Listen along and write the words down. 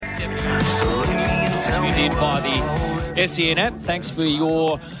Tuned in via the SEN app. Thanks for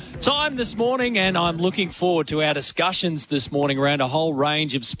your time this morning, and I'm looking forward to our discussions this morning around a whole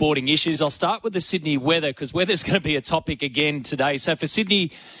range of sporting issues. I'll start with the Sydney weather, because weather's going to be a topic again today. So for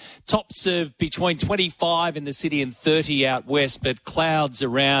Sydney, tops of between 25 in the city and 30 out west, but clouds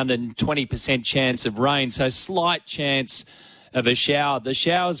around and 20% chance of rain. So slight chance of a shower. The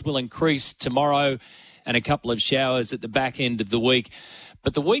showers will increase tomorrow and a couple of showers at the back end of the week.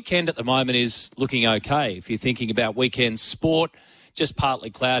 But the weekend at the moment is looking okay. If you're thinking about weekend sport, just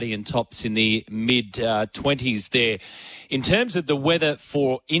partly cloudy and tops in the mid-20s there. In terms of the weather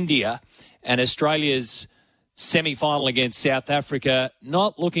for India and Australia's semi-final against South Africa,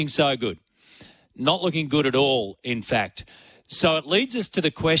 not looking so good. Not looking good at all, in fact. So it leads us to the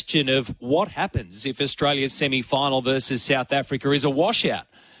question of what happens if Australia's semi-final versus South Africa is a washout.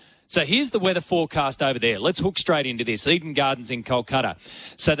 So here's the weather forecast over there. Let's hook straight into this. Eden Gardens in Kolkata.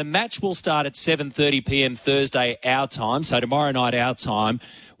 So the match will start at 7:30 p.m. Thursday our time, so tomorrow night our time,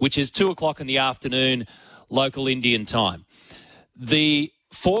 which is 2 o'clock in the afternoon local Indian time. The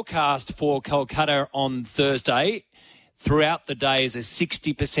forecast for Kolkata on Thursday throughout the day is a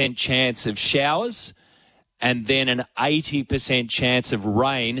 60% chance of showers and then an 80% chance of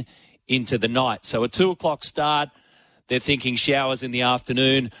rain into the night. So a 2 o'clock start, they're thinking showers in the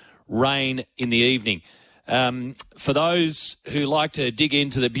afternoon, rain in the evening. For those who like to dig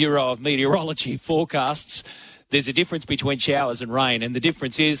into the Bureau of Meteorology forecasts, there's a difference between showers and rain, and the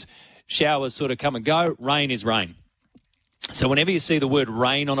difference is showers sort of come and go, rain is rain. So whenever you see the word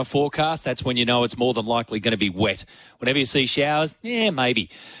rain on a forecast, that's when you know it's more than likely going to be wet. Whenever you see showers, maybe.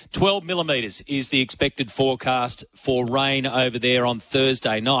 12 millimetres is the expected forecast for rain over there on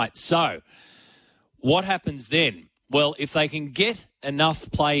Thursday night. So what happens then? Well, if they can get enough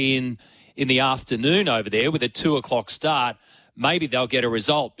play in the afternoon over there with a 2 o'clock start, maybe they'll get a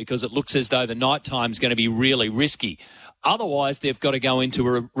result, because it looks as though the night time is going to be really risky. Otherwise, they've got to go into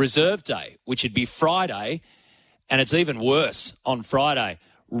a reserve day, which would be Friday, and it's even worse on Friday.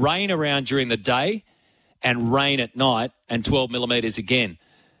 Rain around during the day and rain at night, and 12 millimetres again.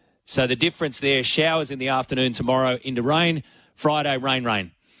 So the difference there, showers in the afternoon tomorrow into rain, Friday,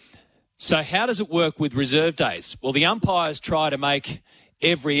 rain. So how does it work with reserve days? Well, the umpires try to make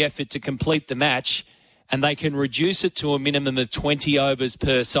every effort to complete the match, and they can reduce it to a minimum of 20 overs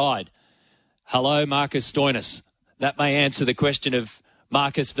per side. Hello, Marcus Stoinis. That may answer the question of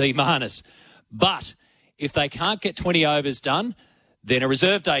Marcus v. Marnus. But if they can't get 20 overs done, then a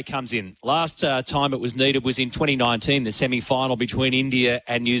reserve day comes in. Last time it was needed was in 2019, the semi-final between India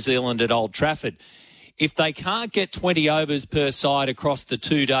and New Zealand at Old Trafford. If they can't get 20 overs per side across the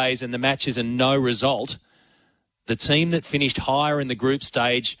 2 days and the match is a no result, the team that finished higher in the group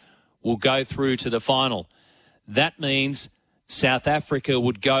stage will go through to the final. That means South Africa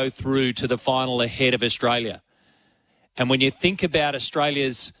would go through to the final ahead of Australia. And when you think about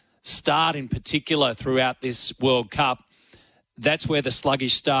Australia's start in particular throughout this World Cup, that's where the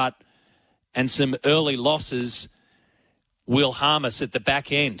sluggish start and some early losses will harm us at the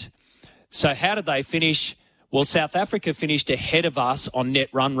back end. So how did they finish? Well, South Africa finished ahead of us on net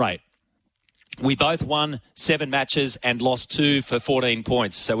run rate. We both won 7 matches and lost 2 for 14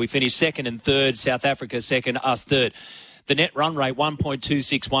 points. So we finished second and third, South Africa second, us third. The net run rate,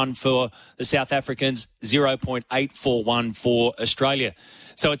 1.261 for the South Africans, 0.841 for Australia.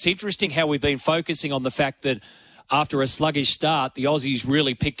 So it's interesting how we've been focusing on the fact that after a sluggish start, the Aussies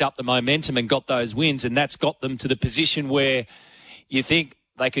really picked up the momentum and got those wins, and that's got them to the position where you think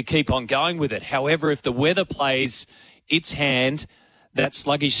they could keep on going with it. However, if the weather plays its hand, that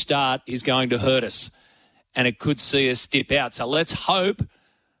sluggish start is going to hurt us, and it could see us dip out. So let's hope,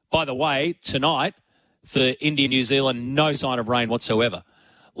 by the way, tonight for India, New Zealand, no sign of rain whatsoever.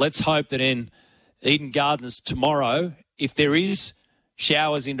 Let's hope that in Eden Gardens tomorrow, if there is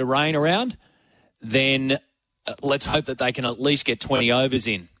showers into rain around, then let's hope that they can at least get 20 overs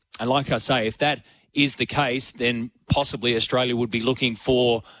in. And like I say, if that is the case, then possibly Australia would be looking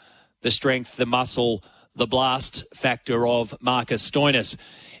for the strength, the muscle, the blast factor of Marcus Stoinis.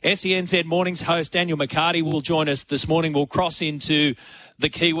 SENZ Mornings host Daniel McCarty will join us this morning. We'll cross into the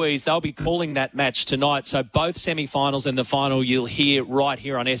Kiwis. They'll be calling that match tonight. So both semi-finals and the final you'll hear right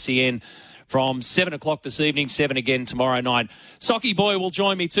here on SEN from 7 o'clock this evening, 7 again tomorrow night. Socky Boy will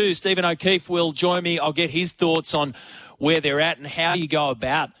join me too. Stephen O'Keefe will join me. I'll get his thoughts on where they're at and how you go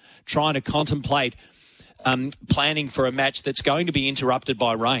about trying to contemplate planning for a match that's going to be interrupted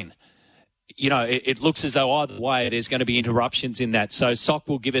by rain. You know, it looks as though either way there's going to be interruptions in that. So Sock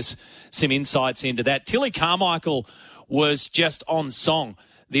will give us some insights into that. Tilly Carmichael was just on song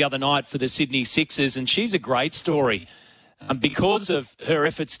the other night for the Sydney Sixers, and she's a great story. Because of her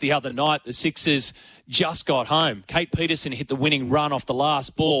efforts the other night, the Sixers just got home. Kate Peterson hit the winning run off the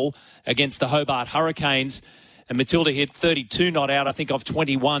last ball against the Hobart Hurricanes, and Matilda hit 32 not out, I think, of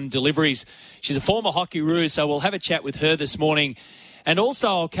 21 deliveries. She's a former Hockey-roo, so we'll have a chat with her this morning. And also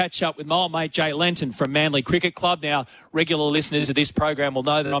I'll catch up with my old mate Jay Lenton from Manly Cricket Club. Now, regular listeners of this program will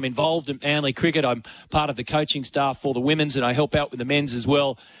know that I'm involved in Manly Cricket. I'm part of the coaching staff for the women's, and I help out with the men's as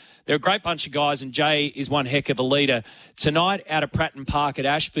well. They're a great bunch of guys, and Jay is one heck of a leader. Tonight, out of Pratton Park at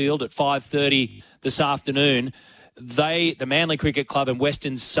Ashfield at 5:30 this afternoon, the Manly Cricket Club and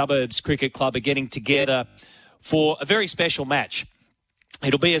Western Suburbs Cricket Club are getting together for a very special match.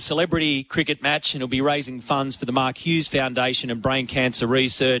 It'll be a celebrity cricket match, and it'll be raising funds for the Mark Hughes Foundation and Brain Cancer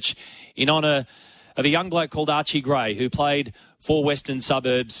Research in honour of a young bloke called Archie Gray, who played for Western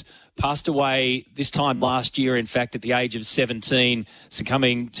Suburbs, passed away this time last year, in fact, at the age of 17,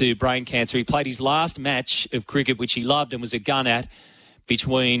 succumbing to brain cancer. He played his last match of cricket, which he loved and was a gun at,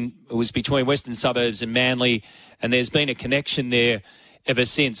 between Western Suburbs and Manly, and there's been a connection there ever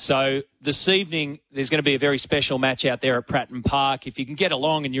since. So this evening, there's going to be a very special match out there at Pratton Park. If you can get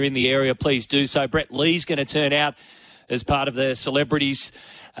along and you're in the area, please do so. Brett Lee's going to turn out as part of the celebrities.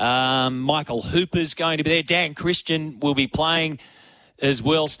 Michael Hooper's going to be there. Dan Christian will be playing as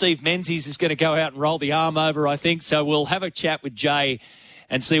well. Steve Menzies is going to go out and roll the arm over, I think. So we'll have a chat with Jay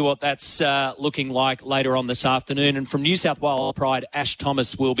and see what that's looking like later on this afternoon. And from New South Wales Pride, Ash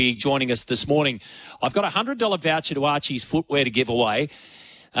Thomas will be joining us this morning. I've got a $100 voucher to Archie's Footwear to give away.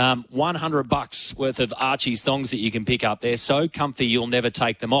 $100 worth of Archie's thongs that you can pick up. They're so comfy you'll never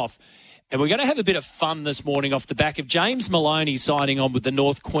take them off. And we're going to have a bit of fun this morning off the back of James Maloney signing on with the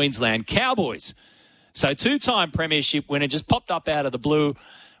North Queensland Cowboys. So two-time premiership winner just popped up out of the blue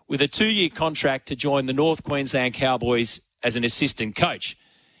with a 2-year contract to join the North Queensland Cowboys as an assistant coach.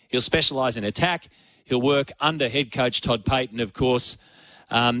 He'll specialise in attack. He'll work under head coach Todd Payton, of course,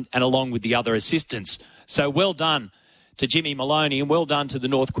 and along with the other assistants. So well done to Jimmy Maloney, and well done to the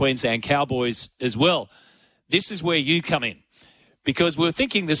North Queensland Cowboys as well. This is where you come in, because we were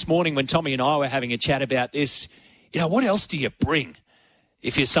thinking this morning when Tommy and I were having a chat about this, what else do you bring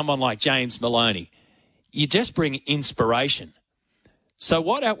if you're someone like James Maloney? You just bring inspiration. So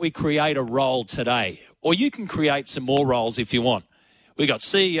why don't we create a role today? Or you can create some more roles if you want. We've got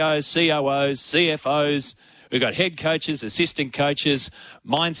CEOs, COOs, CFOs. We've got head coaches, assistant coaches,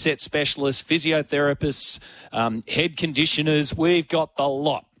 mindset specialists, physiotherapists, head conditioners. We've got the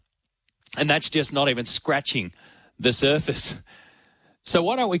lot. And that's just not even scratching the surface. So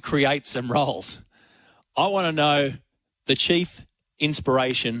why don't we create some roles? I want to know the Chief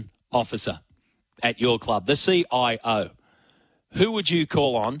Inspiration Officer at your club, the CIO. Who would you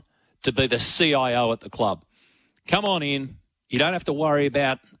call on to be the CIO at the club? Come on in. You don't have to worry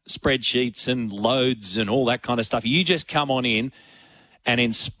about spreadsheets and loads and all that kind of stuff. You just come on in and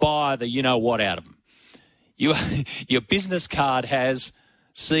inspire the you-know-what out of them. Your business card has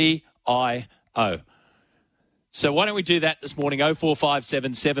CIO. So why don't we do that this morning?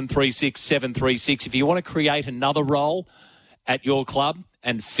 0457 736 736. If you want to create another role at your club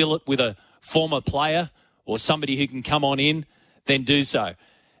and fill it with a former player or somebody who can come on in, then do so.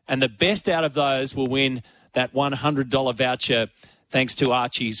 And the best out of those will win that $100 voucher thanks to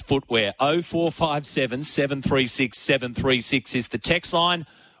Archie's Footwear. 0457 736 736 is the text line.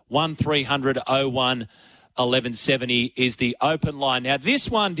 1300 01 1170 is the open line. Now, this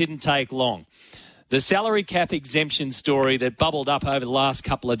one didn't take long. The salary cap exemption story that bubbled up over the last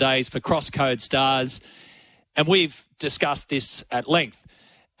couple of days for Crosscode Stars, and we've discussed this at length.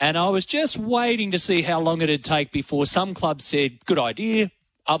 And I was just waiting to see how long it'd take before some clubs said, good idea.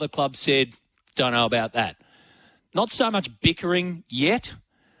 Other clubs said, don't know about that. Not so much bickering yet,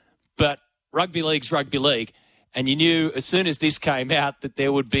 but rugby league's rugby league. And you knew as soon as this came out that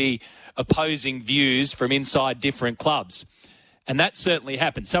there would be opposing views from inside different clubs. And that certainly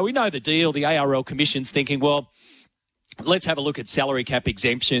happened. So we know the deal. The ARL Commission's thinking, well, let's have a look at salary cap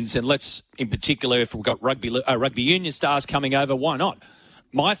exemptions, and let's, in particular, if we've got rugby union stars coming over, why not?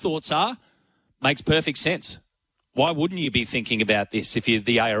 My thoughts are, makes perfect sense. Why wouldn't you be thinking about this if you're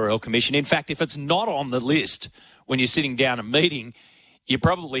the ARL Commission? In fact, if it's not on the list when you're sitting down a meeting, you're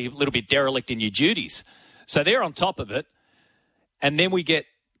probably a little bit derelict in your duties. So they're on top of it. And then we get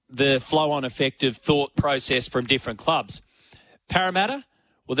the flow-on effect of thought process from different clubs. Parramatta,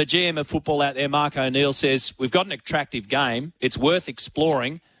 well, the GM of football out there, Mark O'Neill, says, we've got an attractive game. It's worth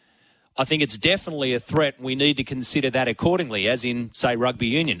exploring. I think it's definitely a threat, and we need to consider that accordingly, as in, say, rugby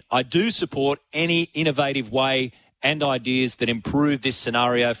union. I do support any innovative way and ideas that improve this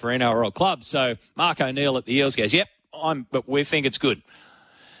scenario for NRL clubs. So Mark O'Neill at the Eels goes, yep, but we think it's good.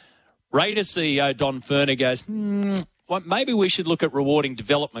 Raiders CEO Don Ferner goes, well, maybe we should look at rewarding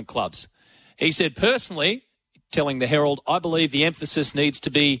development clubs. He said, personally, telling the Herald, I believe the emphasis needs to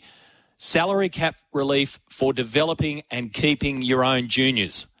be salary cap relief for developing and keeping your own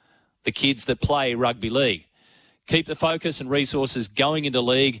juniors, the kids that play rugby league. Keep the focus and resources going into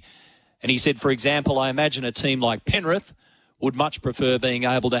league. And he said, for example, I imagine a team like Penrith would much prefer being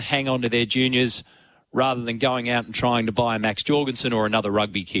able to hang on to their juniors rather than going out and trying to buy a Max Jorgensen or another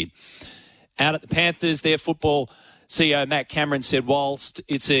rugby kid. Out at the Panthers, their football CEO Matt Cameron said, whilst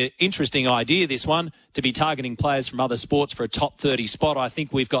it's an interesting idea, this one, to be targeting players from other sports for a top 30 spot, I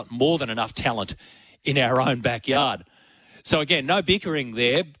think we've got more than enough talent in our own backyard. So again, no bickering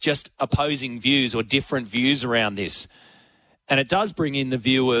there, just opposing views or different views around this. And it does bring in the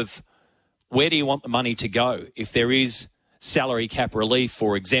view of where do you want the money to go if there is salary cap relief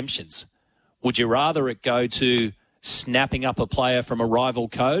or exemptions? Would you rather it go to snapping up a player from a rival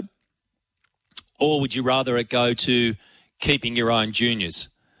code? Or would you rather it go to keeping your own juniors?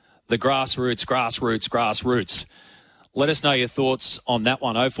 The grassroots. Let us know your thoughts on that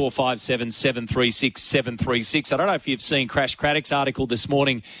one. 0457 736 736. I don't know if you've seen Crash Craddock's article this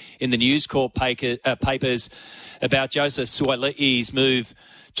morning in the News Corp papers about Joseph Suaalii's move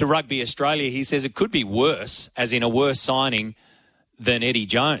to Rugby Australia. He says it could be worse, as in a worse signing than Eddie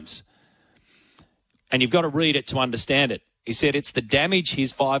Jones. And you've got to read it to understand it. He said it's the damage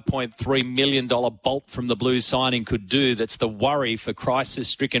his $5.3 million bolt from the Blues signing could do that's the worry for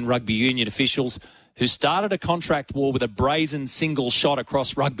crisis-stricken rugby union officials who started a contract war with a brazen single shot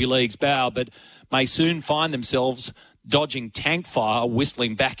across rugby league's bow, but may soon find themselves dodging tank fire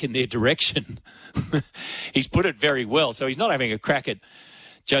whistling back in their direction. He's put it very well. So he's not having a crack at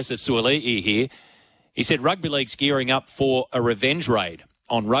Joseph Suaalii here. He said rugby league's gearing up for a revenge raid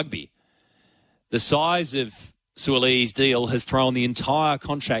on rugby. The size of Suaalii's deal has thrown the entire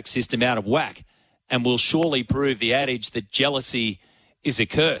contract system out of whack and will surely prove the adage that jealousy is a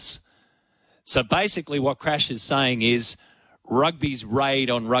curse. So basically what Crash is saying is rugby's raid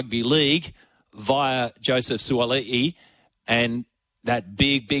on rugby league via Joseph Suaalii and that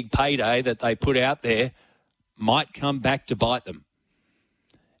big payday that they put out there might come back to bite them.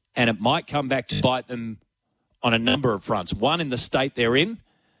 And it might come back to bite them on a number of fronts. One, in the state they're in,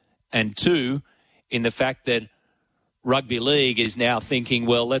 and two, in the fact that rugby league is now thinking,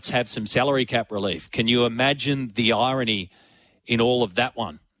 well, let's have some salary cap relief. Can you imagine the irony in all of that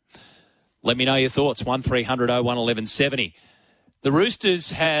one? Let me know your thoughts. 1300 01 1170. The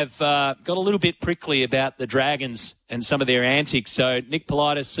Roosters have got a little bit prickly about the Dragons and some of their antics. So Nick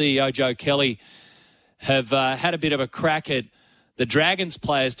Politis, CEO Joe Kelly, have had a bit of a crack at the Dragons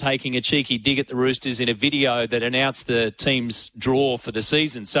players taking a cheeky dig at the Roosters in a video that announced the team's draw for the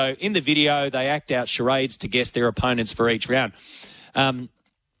season. So in the video, they act out charades to guess their opponents for each round.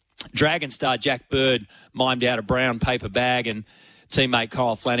 Dragon star Jack Bird mimed out a brown paper bag and teammate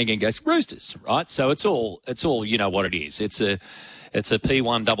Kyle Flanagan goes, Roosters, right? So it's all you know what it is. It's a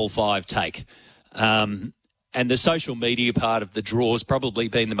P155 take. And the social media part of the draw has probably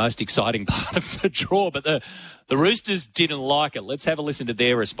been the most exciting part of the draw, but the Roosters didn't like it. Let's have a listen to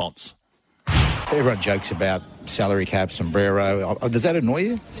their response. Everyone jokes about salary cap, sombrero. Does that annoy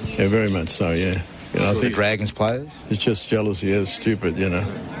you? Yeah, very much so, yeah. You know, I think the Dragons players? It's just jealousy. Yeah, it's stupid, you know.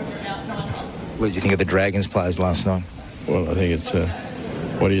 What did you think of the Dragons players last night? Well, I think it's...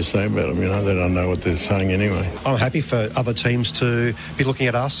 what do you say about them? You know, they don't know what they're saying anyway. I'm happy for other teams to be looking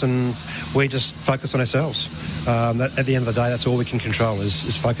at us and we just focus on ourselves. At the end of the day, that's all we can control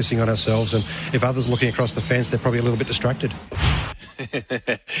is focusing on ourselves. And if others looking across the fence, they're probably a little bit distracted.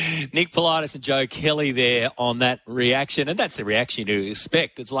 Nick Politis and Joe Kelly there on that reaction. And that's the reaction you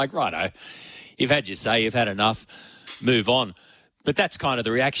expect. It's like, righto, you've had your say, you've had enough, move on. But that's kind of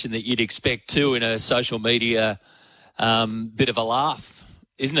the reaction that you'd expect too in a social media bit of a laugh.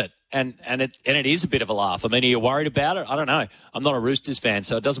 Isn't it? And it is a bit of a laugh. I mean, are you worried about it? I don't know. I'm not a Roosters fan,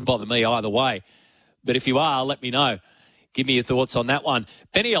 so it doesn't bother me either way. But if you are, let me know. Give me your thoughts on that one.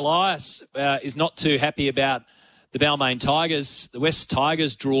 Benny Elias is not too happy about the Balmain Tigers, the West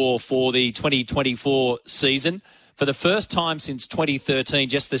Tigers draw for the 2024 season. For the first time since 2013,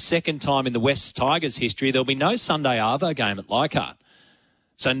 just the second time in the West Tigers history, there'll be no Sunday Arvo game at Leichhardt.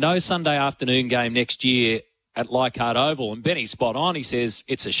 So no Sunday afternoon game next year at Leichhardt Oval. And Benny's spot on. He says,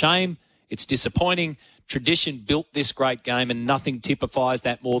 it's a shame, it's disappointing. Tradition built this great game and nothing typifies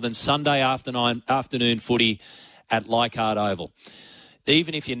that more than Sunday afternoon footy at Leichhardt Oval.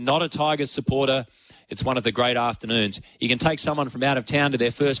 Even if you're not a Tigers supporter, it's one of the great afternoons. You can take someone from out of town to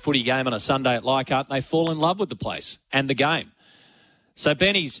their first footy game on a Sunday at Leichhardt and they fall in love with the place and the game. So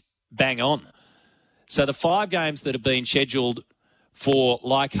Benny's bang on. So the 5 games that have been scheduled for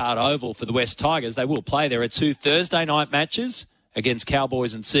Leichhardt Oval for the West Tigers. They will play. There are 2 Thursday night matches against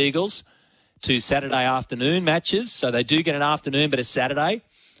Cowboys and Seagulls, 2 Saturday afternoon matches. So they do get an afternoon, but a Saturday,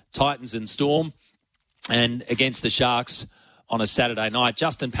 Titans and Storm, and against the Sharks on a Saturday night.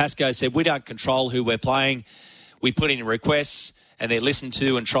 Justin Pascoe said, we don't control who we're playing. We put in requests and they're listened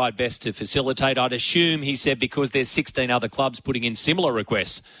to and tried best to facilitate. I'd assume, he said, because there's 16 other clubs putting in similar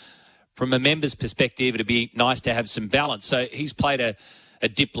requests. From a member's perspective, it'd be nice to have some balance. So he's played a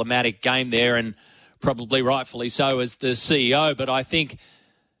diplomatic game there, and probably rightfully so as the CEO. But I think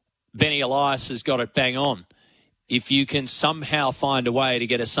Benny Elias has got it bang on. If you can somehow find a way to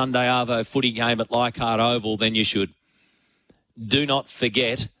get a Sunday Arvo footy game at Leichhardt Oval, then you should. Do not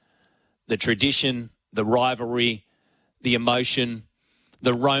forget the tradition, the rivalry, the emotion,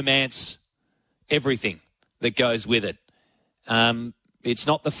 the romance, everything that goes with it. It's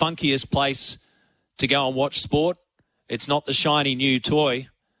not the funkiest place to go and watch sport. It's not the shiny new toy.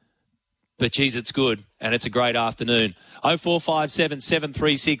 But, geez, it's good, and it's a great afternoon. 0457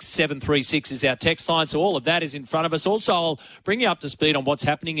 736 736 is our text line, so all of that is in front of us. Also, I'll bring you up to speed on what's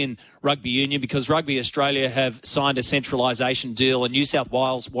happening in rugby union, because Rugby Australia have signed a centralisation deal, and New South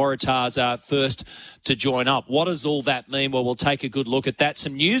Wales Waratahs are first to join up. What does all that mean? Well, we'll take a good look at that.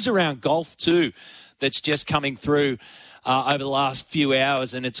 Some news around golf too that's just coming through over the last few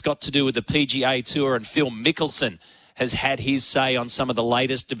hours, and it's got to do with the PGA Tour, and Phil Mickelson has had his say on some of the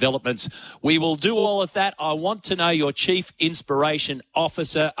latest developments. We will do all of that. I want to know your chief inspiration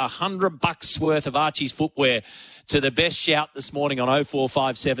officer. $100 worth of Archie's footwear to the best shout this morning on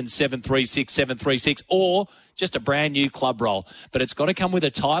 0457 736 736, or just a brand new club roll. But it's got to come with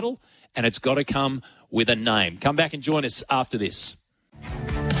a title, and it's got to come with a name. Come back and join us after this.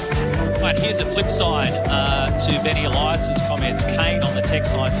 Right, here's a flip side to Benny Elias's comments. Kane on the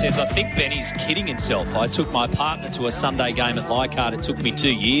text line says, I think Benny's kidding himself. I took my partner to a Sunday game at Leichhardt. It took me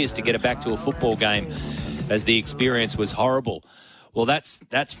 2 years to get her back to a football game as the experience was horrible. Well, that's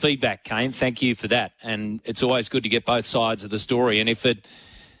feedback, Kane. Thank you for that. And it's always good to get both sides of the story. And if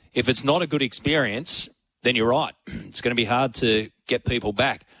it's not a good experience, then you're right. It's going to be hard to get people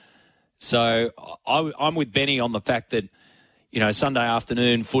back. So I'm with Benny on the fact that, you know, Sunday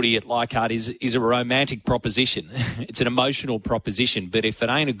afternoon footy at Leichhardt is a romantic proposition. It's an emotional proposition. But if it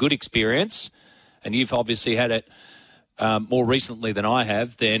ain't a good experience, and you've obviously had it more recently than I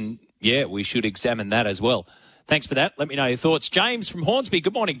have, then, yeah, we should examine that as well. Thanks for that. Let me know your thoughts. James from Hornsby.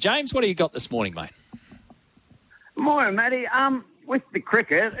 Good morning, James. What do you got this morning, mate? Morning, Matty. With the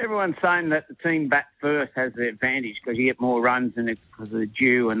cricket, everyone's saying that the team bat first has the advantage because you get more runs and it's because of the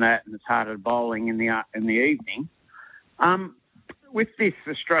dew and that, and it's harder bowling in the evening. With this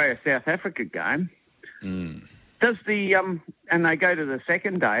Australia-South Africa game, does the and they go to the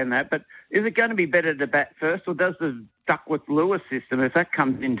second day and that, but is it going to be better to bat first, or does the Duckworth-Lewis system, if that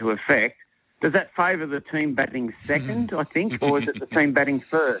comes into effect, does that favour the team batting second, I think, or is it the team batting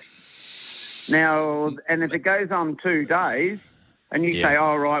first? Now, and if it goes on 2 days, and you say,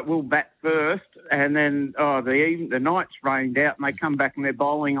 all right, we'll bat first, and then the night's rained out, and they come back and they're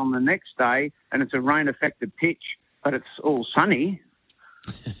bowling on the next day, and it's a rain-affected pitch, but it's all sunny.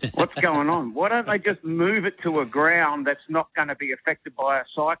 What's going on? Why don't they just move it to a ground that's not going to be affected by a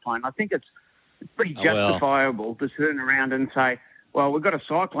cyclone? I think it's pretty justifiable to turn around and say, well, we've got a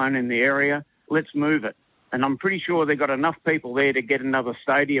cyclone in the area, let's move it. And I'm pretty sure they've got enough people there to get another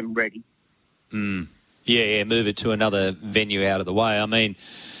stadium ready. Yeah, move it to another venue out of the way. I mean,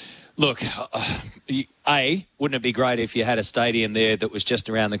 look, wouldn't it be great if you had a stadium there that was just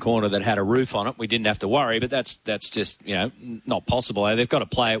around the corner that had a roof on it? We didn't have to worry, but that's just, not possible. They've got to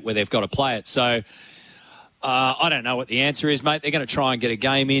play it where they've got to play it. So I don't know what the answer is, mate. They're going to try and get a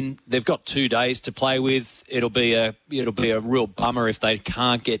game in. They've got 2 days to play with. It'll be a real bummer if they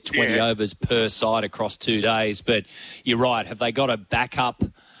can't get 20 overs per side across 2 days. But you're right. Have they got a backup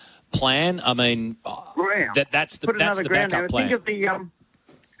plan? I mean, that's the backup plan.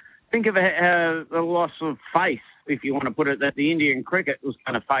 Think of the loss of face, if you want to put it, that the Indian cricket was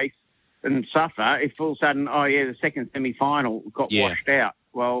going to face and suffer if all of a sudden, the second semi-final got washed out.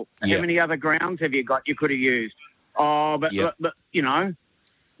 Well, how many other grounds have you got you could have used? But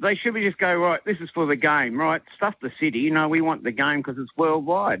they should just go, right, this is for the game, right? Stuff the city. We want the game because it's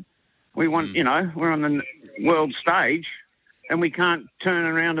worldwide. We want, we're on the world stage and we can't turn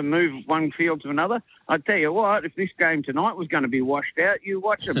around and move one field to another. I tell you what, if this game tonight was going to be washed out, you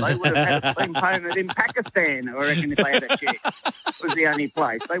watch them. They would have had been playing it in Pakistan, I reckon, if they had a check. It was the only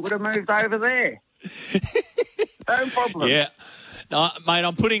place. They would have moved over there. No problem. Yeah. No, mate,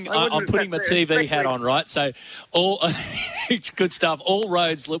 I'm putting my TV hat on, right? So it's good stuff. All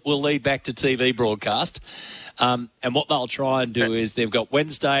roads will lead back to TV broadcast. And what they'll try and do is they've got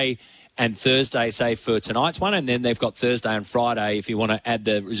Wednesday and Thursday, say, for tonight's one, and then they've got Thursday and Friday if you want to add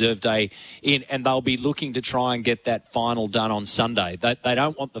the reserve day in, and they'll be looking to try and get that final done on Sunday. They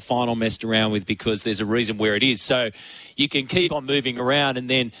don't want the final messed around with because there's a reason where it is. So you can keep on moving around, and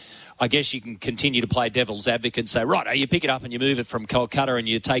then I guess you can continue to play devil's advocate and say, right, you pick it up and you move it from Kolkata and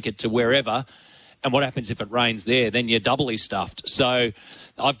you take it to wherever, and what happens if it rains there? Then you're doubly stuffed. So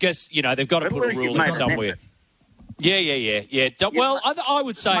I guess, they've got to put a rule in somewhere. Yeah. Well, I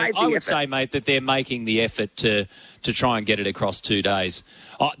would say, mate, that they're making the effort to try and get it across 2 days.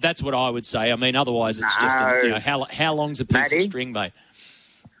 That's what I would say. I mean, otherwise it's just, how long's a piece of string, mate?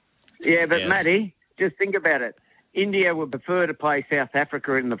 Yeah, but Matty, just think about it. India would prefer to play South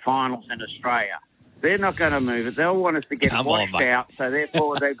Africa in the finals in Australia. They're not going to move it. They'll want us to get washed out, so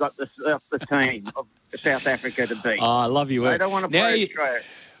therefore they've got the team of South Africa to beat. Oh, I love you. They don't want to play Australia.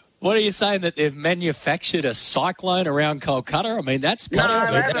 What are you saying, that they've manufactured a cyclone around Kolkata? I mean, that's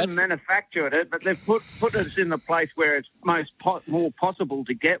no, they haven't manufactured it, but they've put us in the place where it's more possible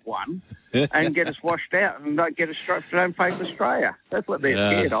to get one and get us washed out and don't get us don't face Australia. That's what they're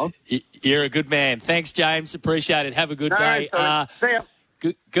scared of. You're a good man. Thanks, James. Appreciate it. Have a good day. See ya.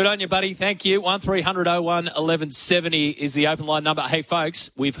 Good on you, buddy. Thank you. 1300 01 1170 is the open line number. Hey, folks,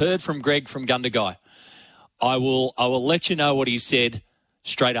 we've heard from Greg from Gundagai. I will let you know what he said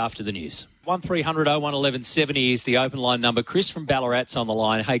straight after the news. 1300 01 1170 is the open line number. Chris from Ballarat's on the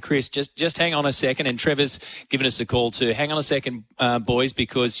line. Hey, Chris, just hang on a second. And Trevor's given us a call too. Hang on a second, boys,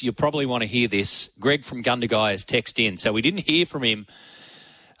 because you probably want to hear this. Greg from Gundagai has texted in. So we didn't hear from him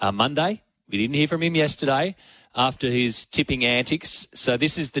Monday. We didn't hear from him yesterday after his tipping antics. So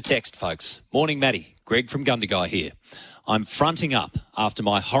this is the text, folks. Morning, Matty. Greg from Gundagai here. I'm fronting up after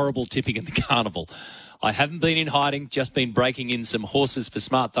my horrible tipping in the carnival. I haven't been in hiding, just been breaking in some horses for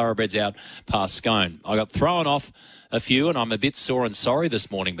smart thoroughbreds out past Scone. I got thrown off a few and I'm a bit sore and sorry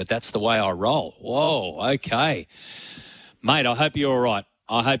this morning, but that's the way I roll. Whoa, okay. Mate, I hope you're all right.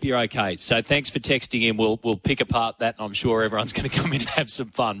 I hope you're okay. So thanks for texting in. We'll pick apart that, and I'm sure everyone's going to come in and have some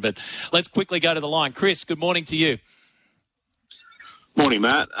fun. But let's quickly go to the line. Chris, good morning to you. Morning,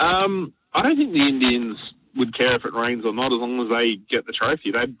 Matt. I don't think the Indians would care if it rains or not, as long as they get the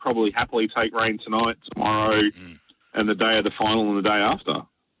trophy. They'd probably happily take rain tonight, tomorrow, and the day of the final and the day after.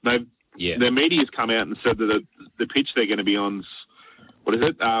 Their media's come out and said that the pitch they're going to be on's,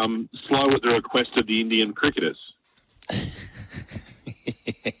 slow at the request of the Indian cricketers.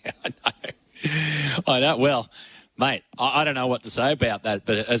 I know. Well, mate, I don't know what to say about that,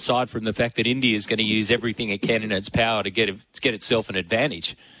 but aside from the fact that India is going to use everything it can in its power to get itself an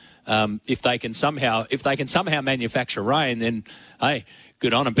advantage. If they can somehow manufacture rain, then hey,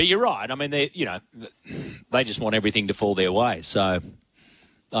 good on them. But you're right. I mean, they just want everything to fall their way. So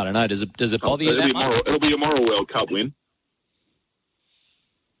I don't know. Does it bother you that much? It'll be a moral World Cup win.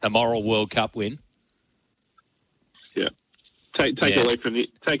 A moral World Cup win. Yeah. Take a leaf from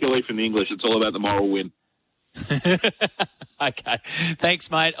the English. It's all about the moral win. Okay. Thanks,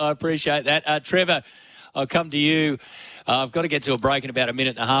 mate. I appreciate that. Trevor, I'll come to you. I've got to get to a break in about a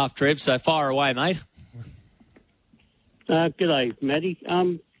minute and a half, Trev, so fire away, mate. G'day, Matty.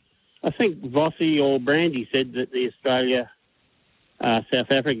 I think Vossi or Brandy said that the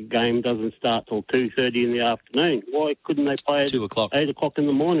Australia-South Africa game doesn't start till 2:30 in the afternoon. Why couldn't they play at 2 o'clock. 8 o'clock in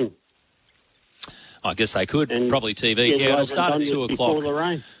the morning? I guess they could. Probably TV. Yeah, it'll start at 2 o'clock. Before the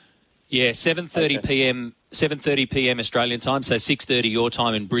rain. Yeah, 7:30 p.m. 7:30 p.m. Australian time, so 6:30 your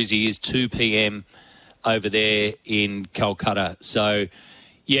time in Brizzy is 2 p.m. over there in Kolkata. So,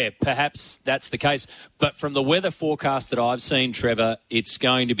 yeah, perhaps that's the case. But from the weather forecast that I've seen, Trevor, it's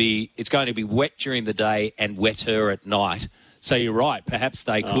going to be wet during the day and wetter at night. So you're right. Perhaps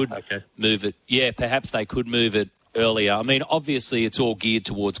they could move it. Yeah, perhaps they could move it earlier. I mean, obviously it's all geared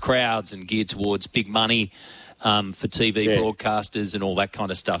towards crowds and geared towards big money for TV broadcasters and all that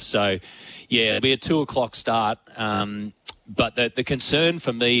kind of stuff. So, yeah, it'll be a 2 o'clock start. But the concern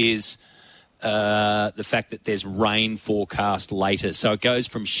for me is the fact that there's rain forecast later. So it goes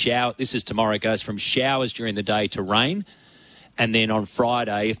from this is tomorrow, it goes from showers during the day to rain. And then on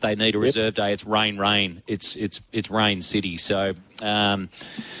Friday, if they need a reserve day, it's rain. It's rain city. So,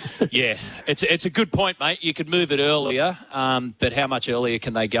 yeah, it's a good point, mate. You could move it earlier, but how much earlier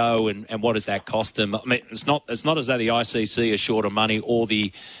can they go, and what does that cost them? I mean, it's not as though the ICC are short of money or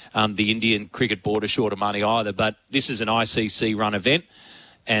the Indian Cricket Board are short of money either. But this is an ICC run event,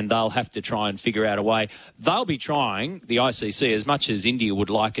 and they'll have to try and figure out a way. They'll be trying, the ICC, as much as India would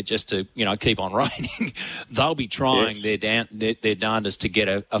like it just to, keep on raining, they'll be trying their darndest to get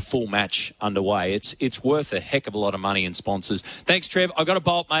a full match underway. It's worth a heck of a lot of money in sponsors. Thanks, Trev. I've got to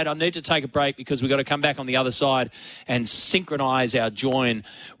bolt, mate. I need to take a break because we've got to come back on the other side and synchronise our join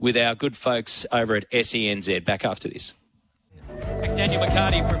with our good folks over at SENZ. Back after this. Daniel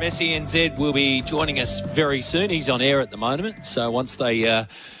McCarty from SENZ will be joining us very soon. He's on air at the moment, so once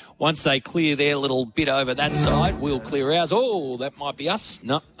they clear their little bit over that side, we'll clear ours. Oh, that might be us.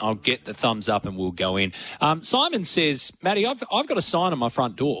 No, I'll get the thumbs up and we'll go in. Simon says, Matty, I've got a sign on my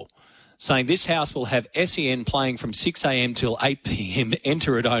front door saying this house will have SEN playing from 6 a.m. till 8 p.m.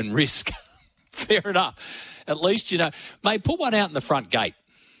 Enter at own risk. Fair enough. At least, mate, put one out in the front gate.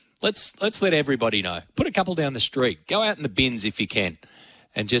 Let's let everybody know. Put a couple down the street. Go out in the bins if you can,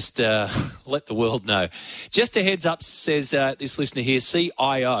 and just let the world know. Just a heads up, says this listener here,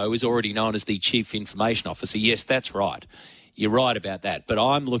 CIO is already known as the Chief Information Officer. Yes, that's right. You're right about that. But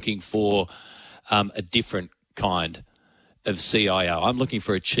I'm looking for a different kind of CIO. I'm looking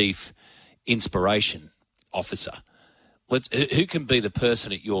for a Chief Inspiration Officer. Who can be the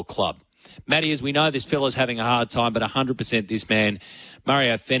person at your club? Matty, as we know, this fella's having a hard time, but 100% this man,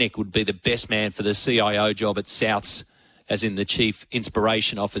 Mario Fenech, would be the best man for the CIO job at Souths, as in the Chief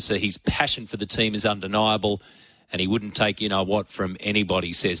Inspiration Officer. His passion for the team is undeniable, and he wouldn't take you-know-what from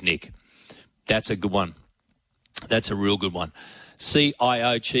anybody, says Nick. That's a good one. That's a real good one.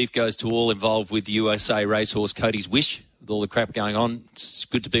 CIO Chief goes to all involved with USA Racehorse Cody's Wish. With all the crap going on, it's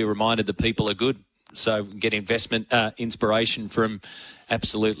good to be reminded that people are good. So get inspiration from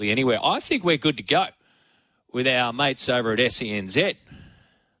absolutely anywhere. I think we're good to go with our mates over at SENZ.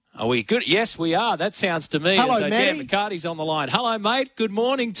 Are we good? Yes, we are. That sounds to me Hello, as though Matty. Dan McCarty's on the line. Hello, mate. Good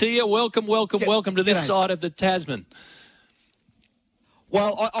morning to you. Welcome to this side of the Tasman.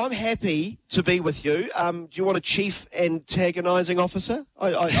 Well, I'm happy to be with you. Do you want a chief antagonising officer?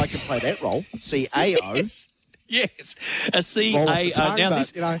 I can play that role. CAO. Yes. A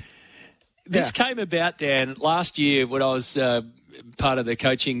CAO. Now, this came about, Dan, last year when I was part of the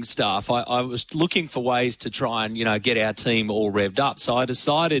coaching staff. I was looking for ways to try and, get our team all revved up. So I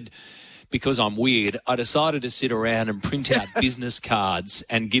decided, because I'm weird, to sit around and print out business cards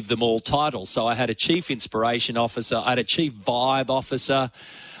and give them all titles. So I had a Chief Inspiration Officer, I had a Chief Vibe Officer,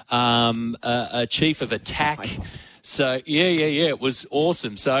 a Chief of Attack. So, yeah, it was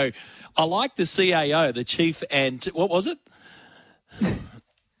awesome. So I like the CAO, the Chief, and what was it?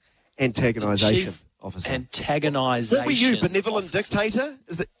 Antagonisation officer. Antagonisation. What were you, benevolent officer. dictator?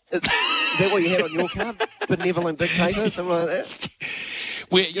 Is that what you had on your card? Benevolent dictator, something like that?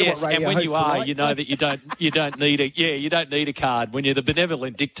 Yes, and when you are, you know that you don't need a card. When you're the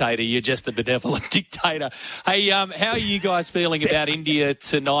benevolent dictator, you're just the benevolent dictator. Hey, how are you guys feeling about India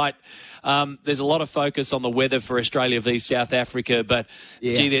tonight? There's a lot of focus on the weather for Australia v South Africa, but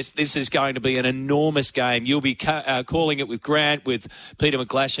gee, this is going to be an enormous game. You'll be calling it with Grant, with Peter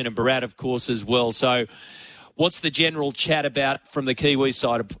McGlashan and Barat, of course, as well. So what's the general chat about from the Kiwi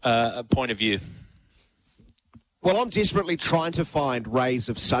side point of view? Well, I'm desperately trying to find rays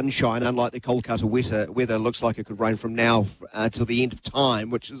of sunshine, unlike the Kolkata weather. Looks like it could rain from now till the end of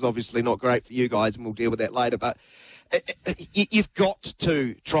time, which is obviously not great for you guys, and we'll deal with that later. But you've got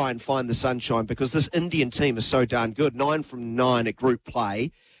to try and find the sunshine because this Indian team is so darn good. 9 from 9 at group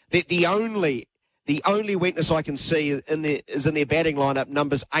play. The only weakness I can see is in their batting lineup,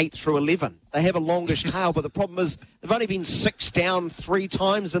 numbers 8 through 11. They have a longish tail, but the problem is they've only been 6 down 3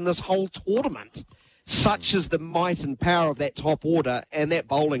 times in this whole tournament. Such is the might and power of that top order and that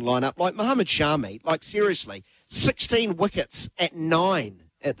bowling lineup. Like Mohammad Shami, seriously, 16 wickets at 9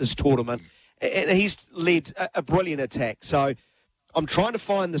 at this tournament. And he's led a brilliant attack. So I'm trying to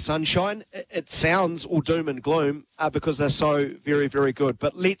find the sunshine. It sounds all doom and gloom because they're so very, very good.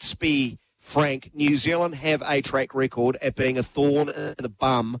 But let's be frank, New Zealand have a track record at being a thorn in the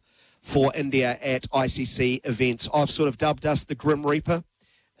bum for India at ICC events. I've sort of dubbed us the Grim Reaper.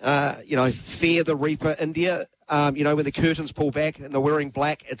 Fear the Reaper, India. When the curtains pull back and they're wearing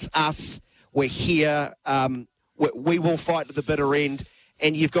black, it's us. We're here. We will fight to the bitter end.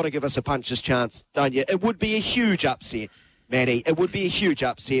 And you've got to give us a puncher's chance, don't you? It would be a huge upset, Matty. It would be a huge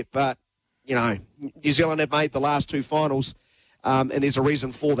upset. But, New Zealand have made the last 2 finals. And there's a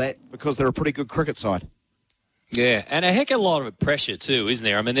reason for that because they're a pretty good cricket side. Yeah, and a heck of a lot of pressure too, isn't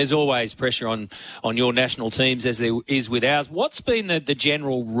there? I mean, there's always pressure on your national teams as there is with ours. What's been the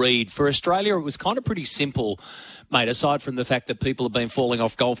general read? For Australia, it was kind of pretty simple, mate, aside from the fact that people have been falling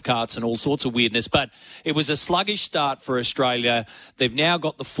off golf carts and all sorts of weirdness. But it was a sluggish start for Australia. They've now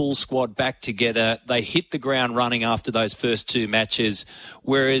got the full squad back together. They hit the ground running after those first two matches,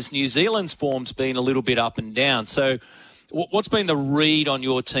 whereas New Zealand's form's been a little bit up and down. So what's been the read on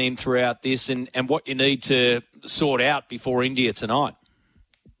your team throughout this and what you need to sort out before India tonight?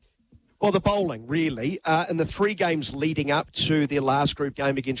 Well, the bowling, really. In the 3 games leading up to their last group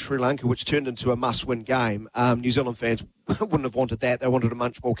game against Sri Lanka, which turned into a must-win game, New Zealand fans wouldn't have wanted that. They wanted a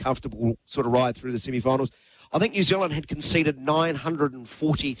much more comfortable sort of ride through the semi-finals. I think New Zealand had conceded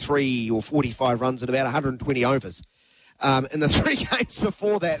 943 or 45 runs in about 120 overs. In the 3 games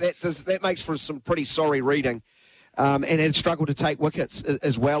before that makes for some pretty sorry reading. And had struggled to take wickets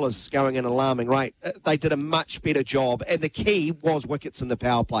as well as going at an alarming rate. They did a much better job. And the key was wickets in the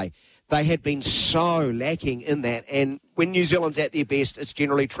power play. They had been so lacking in that. And when New Zealand's at their best, it's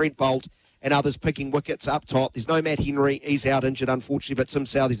generally Trent Boult and others picking wickets up top. There's no Matt Henry. He's out injured, unfortunately. But Tim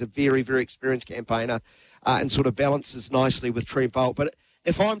Southee's a very, very experienced campaigner and sort of balances nicely with Trent Boult. But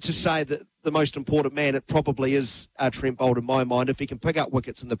if I'm to say that the most important man, it probably is Trent Boult in my mind, if he can pick up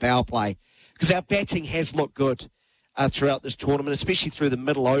wickets in the power play. Because our batting has looked good throughout this tournament, especially through the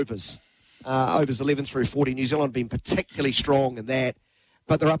middle overs. Overs 11 through 40. New Zealand have been particularly strong in that.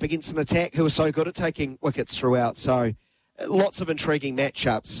 But they're up against an attack who are so good at taking wickets throughout. So lots of intriguing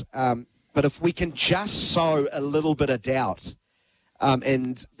matchups. But if we can just sow a little bit of doubt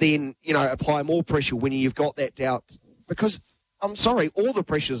and then, apply more pressure when you've got that doubt. Because, I'm sorry, all the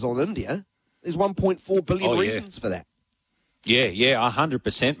pressure's on India. There's 1.4 billion reasons for that. Yeah,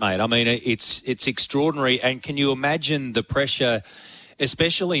 100%, mate. I mean, it's extraordinary. And can you imagine the pressure,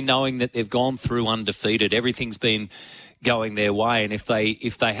 especially knowing that they've gone through undefeated? Everything's been going their way, and if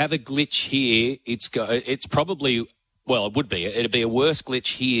they have a glitch here, it's probably, well, it would be. It'd be a worse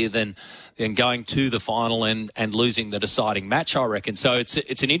glitch here than going to the final and losing the deciding match, I reckon. So it's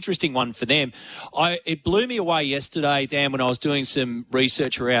an interesting one for them. It blew me away yesterday, Dan, when I was doing some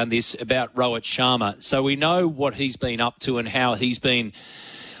research around this about Rohit Sharma. So we know what he's been up to and how he's been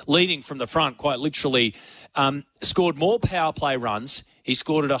leading from the front, quite literally. Scored more power play runs. He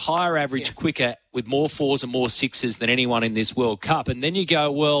scored at a higher average quicker with more 4s and more 6s than anyone in this World Cup. And then you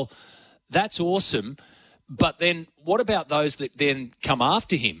go, well, that's awesome. But then what about those that then come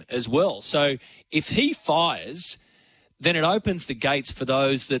after him as well? So if he fires, then it opens the gates for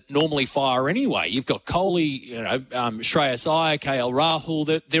those that normally fire anyway. You've got Kohli, Shreyas Iyer, KL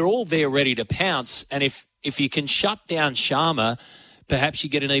Rahul. They're all there ready to pounce. And if you can shut down Sharma, perhaps you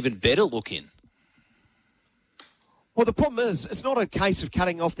get an even better look in. Well, the problem is, it's not a case of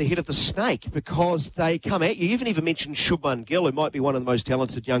cutting off the head of the snake because they come at you. You even mentioned Shubman Gill, who might be one of the most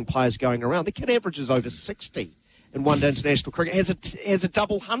talented young players going around. The kid averages over 60 in one-day international cricket, has a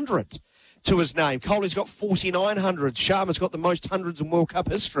double 100 to his name. Kohli's got 49 hundreds. Sharma's got the most hundreds in World Cup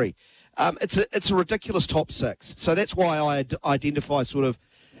history. It's a ridiculous top 6. So that's why I identify sort of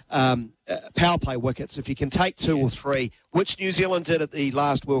power play wickets. If you can take 2 or 3, which New Zealand did at the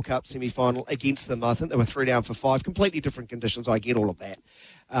last World Cup semi-final against them, I think they were 3 down for 5, completely different conditions. I get all of that.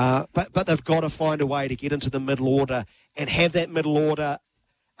 But they've got to find a way to get into the middle order and have that middle order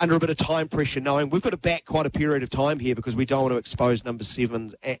under a bit of time pressure, knowing we've got to back quite a period of time here because we don't want to expose number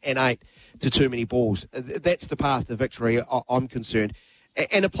 7 and 8 to too many balls. That's the path to victory, I'm concerned.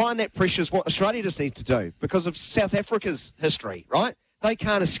 And applying that pressure is what Australia just needs to do because of South Africa's history, right? They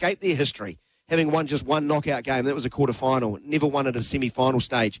can't escape their history, having won just one knockout game. That was a quarter-final. Never won at a semi-final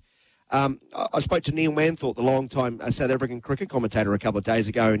stage. I spoke to Neil Manthorpe, the long-time South African cricket commentator, a couple of days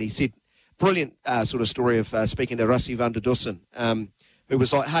ago, and he said, brilliant sort of story of speaking to Rassie van der Dussen, who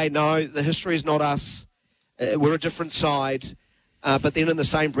was like, hey, no, the history is not us. We're a different side. But then in the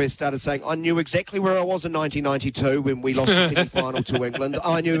same breath started saying, I knew exactly where I was in 1992 when we lost the semi-final to England.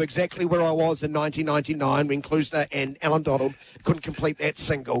 I knew exactly where I was in 1999 when Klusener and Alan Donald couldn't complete that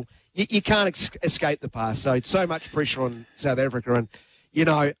single. You can't escape the past. So much pressure on South Africa. And,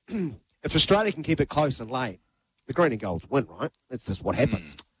 if Australia can keep it close and late, the green and gold win, right? That's just what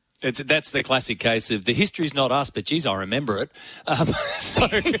happens. That's the classic case of the history's not us, but geez, I remember it.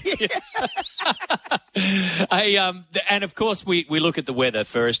 And of course, we look at the weather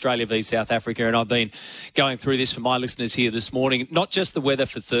for Australia v South Africa, and I've been going through this for my listeners here this morning. Not just the weather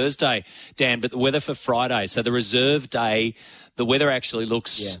for Thursday, Dan, but the weather for Friday. So the reserve day, the weather actually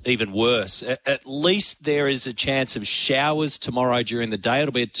looks even worse. At least there is a chance of showers tomorrow during the day.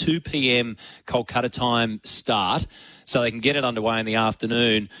 It'll be a 2 p.m. Kolkata time start, so they can get it underway in the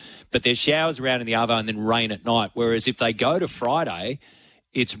afternoon. But there's showers around in the Arvo and then rain at night. Whereas if they go to Friday,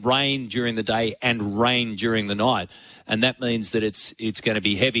 it's rain during the day and rain during the night. And that means that it's going to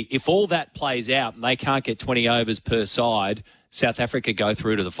be heavy. If all that plays out and they can't get 20 overs per side, South Africa go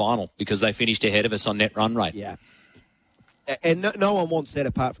through to the final because they finished ahead of us on net run rate. Yeah. And no one wants that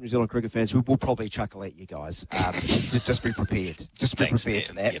apart from New Zealand cricket fans who will probably chuckle at you guys. Just be prepared. Just be prepared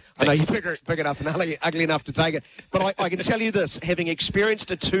for that. I know you're big enough and ugly enough to take it. But I can tell you this, having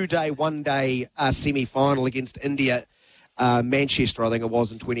experienced a 2-day, 1-day semi-final against India, Manchester, I think it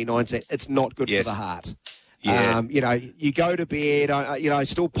was in 2019, it's not good for the heart. Yeah. You go to bed,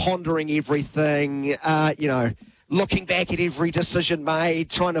 still pondering everything, looking back at every decision made,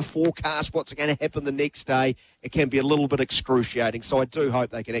 trying to forecast what's going to happen the next day. It can be a little bit excruciating. So I do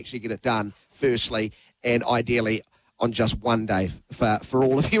hope they can actually get it done, firstly, and ideally on just 1 day for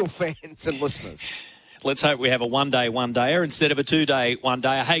all of your fans and listeners. Let's hope we have a 1-day, 1-dayer instead of a 2-day,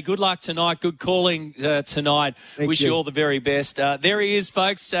 1-dayer. Hey, good luck tonight. Good calling tonight. Wish you all the very best. There he is,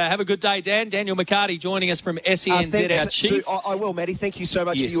 folks. Have a good day, Dan. Daniel McCarty joining us from SENZ, our chief. I will, Matty. Thank you so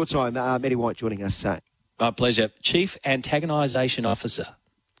much for your time. Matty White joining us. My pleasure. Chief Antagonisation Officer,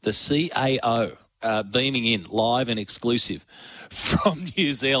 the CAO, beaming in live and exclusive from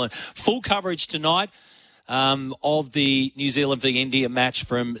New Zealand. Full coverage tonight of the New Zealand v India match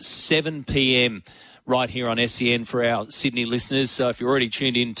from 7 p.m. right here on SEN for our Sydney listeners. So if you're already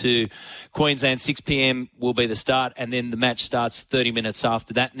tuned in to Queensland, 6 p.m. will be the start, and then the match starts 30 minutes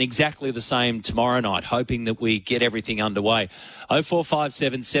after that, and exactly the same tomorrow night, hoping that we get everything underway.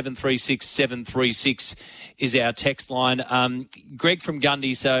 0457 736 736 is our text line. Greg from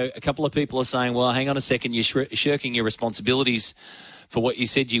Gundy, so a couple of people are saying, well, hang on a second, you're shirking your responsibilities for what you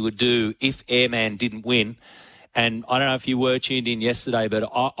said you would do if Airman didn't win. And I don't know if you were tuned in yesterday, but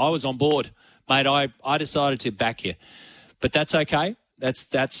I was on board. Mate, I decided to back you. But that's okay.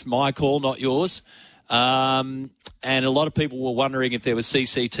 That's my call, not yours. And a lot of people were wondering if there was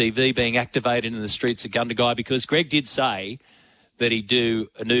CCTV being activated in the streets of Gundagai, because Greg did say that he'd do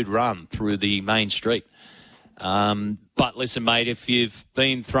a nude run through the main street. But listen, mate, if you've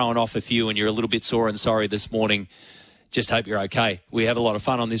been thrown off a few and you're a little bit sore and sorry this morning, just hope you're okay. We have a lot of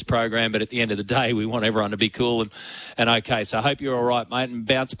fun on this program, but at the end of the day, we want everyone to be cool and okay. So I hope you're all right, mate, and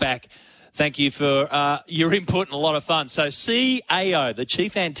bounce back. Thank you for your input and a lot of fun. So CAO, the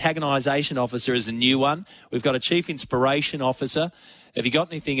Chief Antagonisation Officer, is a new one. We've got a Chief Inspiration Officer. Have you got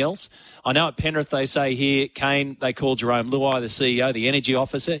anything else? I know at Penrith they say here, Kane, they call Jerome Luai the CEO, the Energy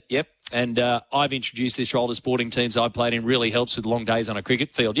Officer. Yep. And I've introduced this role to sporting teams I played in. Really helps with long days on a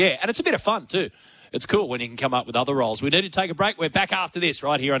cricket field. Yeah, and it's a bit of fun too. It's cool when you can come up with other roles. We need to take a break. We're back after this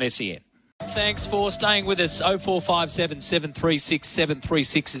right here on SEN. Thanks for staying with us. 0457 736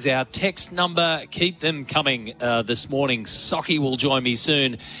 736 is our text number. Keep them coming this morning. Socky will join me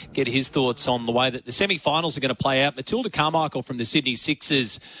soon, get his thoughts on the way that the semi-finals are going to play out. Matilda Carmichael from the Sydney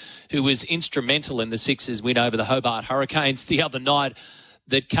Sixers, who was instrumental in the Sixers' win over the Hobart Hurricanes the other night,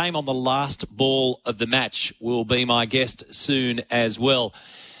 that came on the last ball of the match, will be my guest soon as well.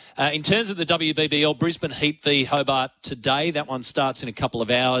 In terms of the WBBL, Brisbane Heat v Hobart today. That one starts in a couple of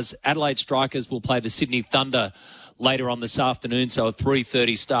hours. Adelaide Strikers will play the Sydney Thunder later on this afternoon, so a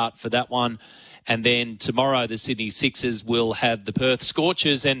 3:30 start for that one. And then tomorrow the Sydney Sixers will have the Perth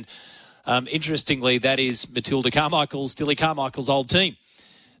Scorchers. And interestingly, that is Matilda Carmichael's, Dilly Carmichael's old team.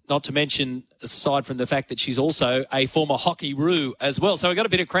 Not to mention, aside from the fact that she's also a former hockey-roo as well. So we've got a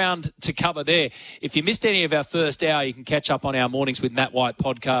bit of ground to cover there. If you missed any of our first hour, you can catch up on our Mornings with Matt White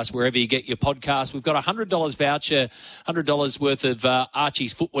podcast, wherever you get your podcast. We've got a $100 voucher, $100 worth of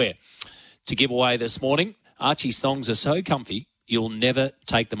Archie's footwear to give away this morning. Archie's thongs are so comfy, you'll never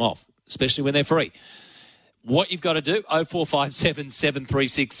take them off, especially when they're free. What you've got to do, 0457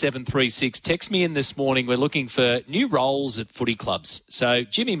 736 736. Text me in this morning. We're looking for new roles at footy clubs. So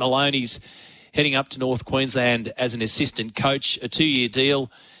Jimmy Maloney's heading up to North Queensland as an assistant coach, a 2-year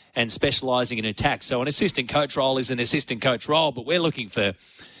deal, and specialising in attack. So an assistant coach role is an assistant coach role, but we're looking for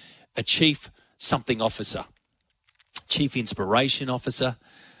a chief something officer, chief inspiration officer,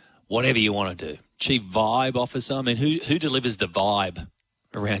 whatever you want to do. Chief vibe officer. I mean, who delivers the vibe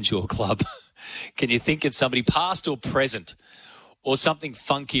around your club? Can you think of somebody past or present or something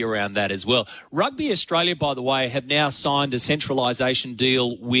funky around that as well? Rugby Australia, by the way, have now signed a centralisation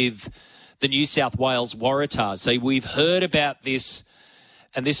deal with the New South Wales Waratahs. So we've heard about this,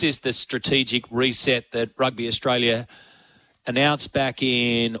 and this is the strategic reset that Rugby Australia announced back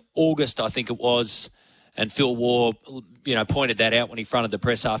in August, I think it was, and Phil Waugh, pointed that out when he fronted the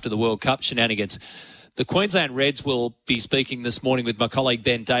press after the World Cup shenanigans. The Queensland Reds will be speaking this morning with my colleague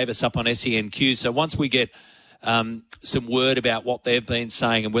Ben Davis up on SENQ. So once we get some word about what they've been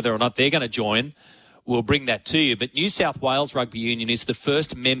saying and whether or not they're going to join, we'll bring that to you. But New South Wales Rugby Union is the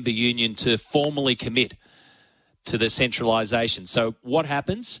first member union to formally commit to the centralisation. So what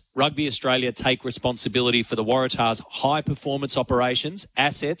happens? Rugby Australia take responsibility for the Waratahs' high-performance operations,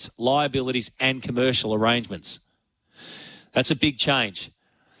 assets, liabilities and commercial arrangements. That's a big change.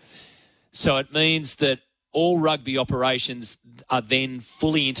 So it means that all rugby operations are then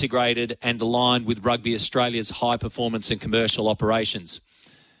fully integrated and aligned with Rugby Australia's high-performance and commercial operations.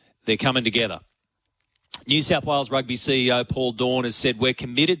 They're coming together. New South Wales Rugby CEO Paul Dawn has said, we're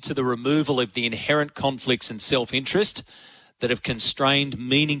committed to the removal of the inherent conflicts and self-interest that have constrained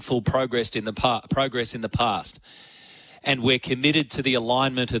meaningful progress in the past. And we're committed to the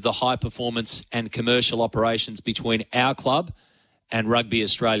alignment of the high-performance and commercial operations between our club and Rugby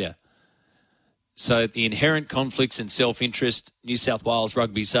Australia. So the inherent conflicts and self-interest, New South Wales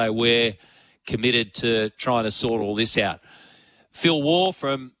Rugby say we're committed to trying to sort all this out. Phil Waugh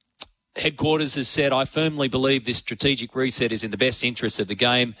from headquarters has said, I firmly believe this strategic reset is in the best interests of the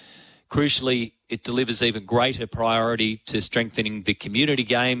game. Crucially, it delivers even greater priority to strengthening the community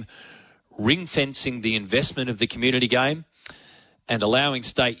game, ring-fencing the investment of the community game, and allowing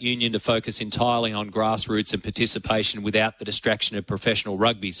State Union to focus entirely on grassroots and participation without the distraction of professional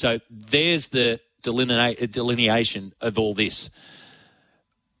rugby. So there's the delineation of all this.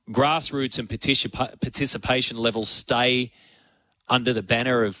 Grassroots and participation levels stay under the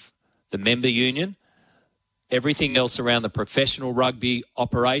banner of the member union. Everything else around the professional rugby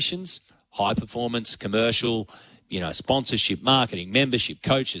operations, high performance, commercial, sponsorship, marketing, membership,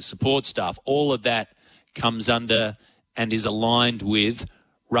 coaches, support staff, all of that comes under and is aligned with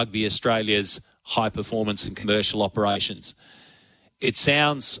Rugby Australia's high performance and commercial operations. It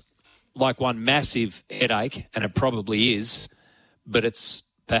sounds like one massive headache, and it probably is, but it's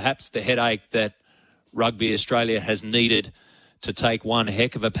perhaps the headache that Rugby Australia has needed to take one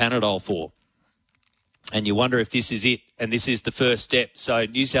heck of a Panadol for. And you wonder if this is it, and this is the first step. So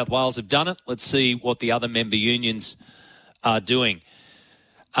New South Wales have done it. Let's see what the other member unions are doing.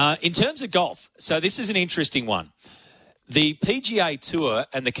 In terms of golf, so this is an interesting one. The PGA Tour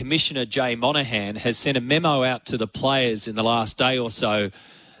and the Commissioner, Jay Monahan, has sent a memo out to the players in the last day or so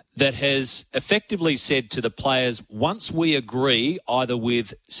that has effectively said to the players, once we agree either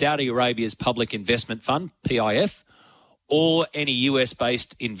with Saudi Arabia's Public Investment Fund, PIF, or any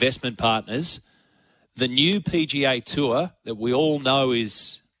US-based investment partners, the new PGA Tour that we all know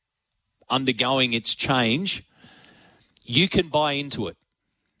is undergoing its change, you can buy into it.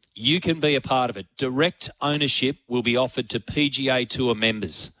 You can be a part of it. Direct ownership will be offered to PGA Tour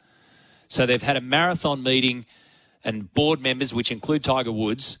members. So they've had a marathon meeting and board members, which include Tiger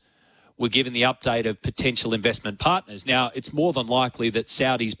Woods, were given the update of potential investment partners. Now, it's more than likely that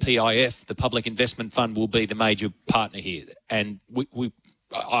Saudi's PIF, the Public Investment Fund, will be the major partner here. And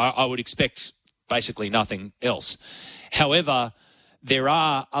I would expect basically nothing else. However, there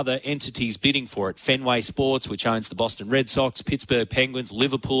are other entities bidding for it. Fenway Sports, which owns the Boston Red Sox, Pittsburgh Penguins,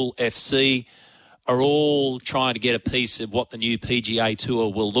 Liverpool FC, are all trying to get a piece of what the new PGA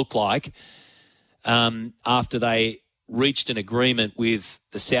Tour will look like after they reached an agreement with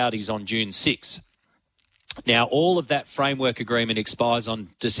the Saudis on June 6. Now, all of that framework agreement expires on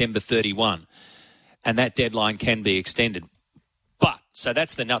December 31, and that deadline can be extended. So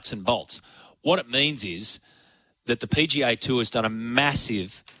that's the nuts and bolts. What it means is that the PGA Tour has done a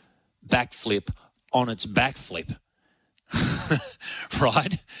massive backflip on its backflip,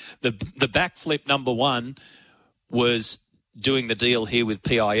 right? The backflip number one was doing the deal here with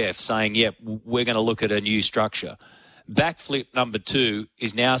PIF, saying, yep, we're going to look at a new structure. Backflip number two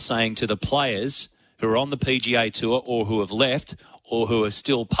is now saying to the players who are on the PGA Tour or who have left or who are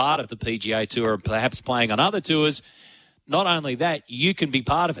still part of the PGA Tour and perhaps playing on other tours, not only that, you can be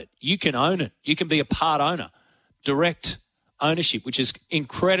part of it. You can own it. You can be a part owner. Direct ownership, which is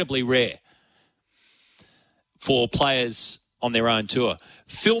incredibly rare for players on their own tour.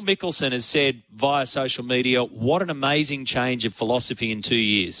 Phil Mickelson has said via social media, what an amazing change of philosophy in 2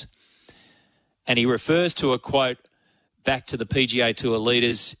 years. And he refers to a quote back to the PGA Tour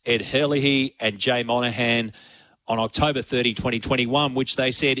leaders, Ed Herlihy and Jay Monahan, on October 30, 2021, which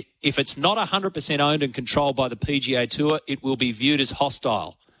they said, if it's not 100% owned and controlled by the PGA Tour, it will be viewed as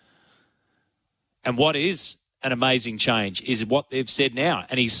hostile. And what is an amazing change is what they've said now.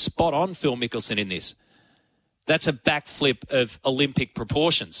 And he's spot on, Phil Mickelson, in this. That's a backflip of Olympic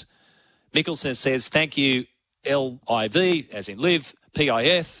proportions. Mickelson says, thank you, LIV, as in Live,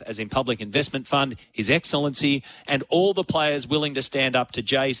 PIF, as in Public Investment Fund, His Excellency, and all the players willing to stand up to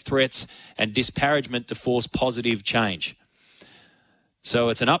Jay's threats and disparagement to force positive change. So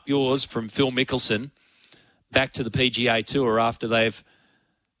it's an up yours from Phil Mickelson back to the PGA Tour after they've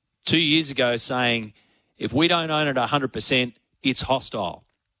 2 years ago saying If we don't own it 100%, it's hostile.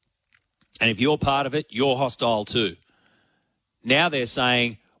 And if you're part of it, you're hostile too. Now they're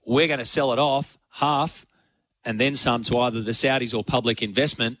saying we're going to sell it off half and then some to either the Saudis or public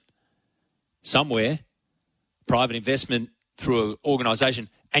investment somewhere, private investment through an organisation,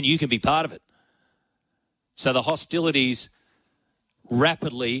 and you can be part of it. So the hostilities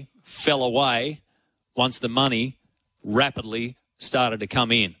rapidly fell away once the money rapidly started to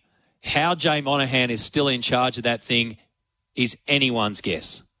come in. How Jay Monahan is still in charge of that thing is anyone's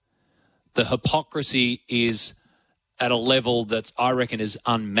guess. The hypocrisy is at a level that I reckon is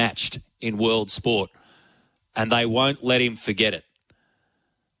unmatched in world sport, and they won't let him forget it.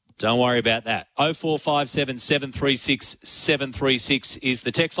 Don't worry about that. 0457 736 736 is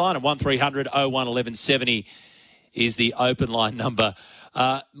the text line, and 1300 01 1170 is the open line number.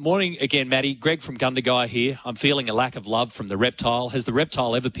 Morning again, Matty. Greg from Gundagai here. I'm feeling a lack of love from the Reptile. Has the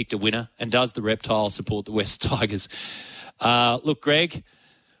Reptile ever picked a winner? And does the Reptile support the West Tigers? Look, Greg,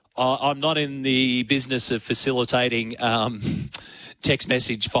 I'm not in the business of facilitating text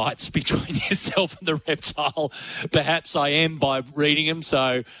message fights between yourself and the Reptile. Perhaps I am by reading them,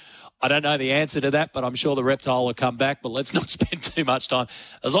 so I don't know the answer to that, but I'm sure the Reptile will come back. But let's not spend too much time.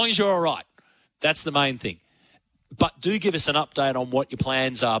 As long as you're all right, that's the main thing. But do give us an update on what your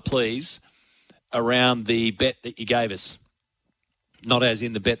plans are, please, around the bet that you gave us. Not as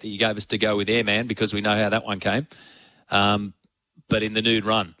in the bet that you gave us to go with Airman, because we know how that one came, but in the nude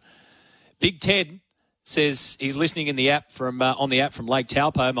run. Big Ted says he's listening in the app from on the app from Lake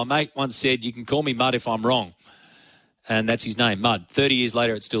Taupo. My mate once said, "You can call me Mud if I'm wrong," and that's his name, Mud. 30 years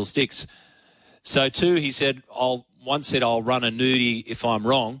later, it still sticks. So too, he said, I'll run a nudie if I'm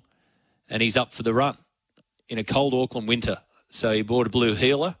wrong, and he's up for the run in a cold Auckland winter. So he bought a blue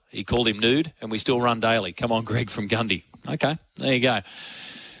heeler. He called him nude, and we still run daily. Come on, Greg from Gundy. Okay, there you go.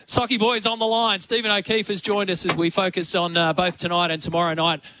 Socky boys on the line. Stephen O'Keefe has joined us as we focus on both tonight and tomorrow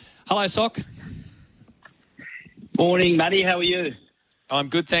night. Hello, Sock. Morning, Matty. How are you? I'm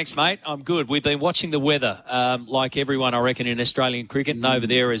good, thanks, mate. I'm good. We've been watching the weather, like everyone, I reckon, in Australian cricket and over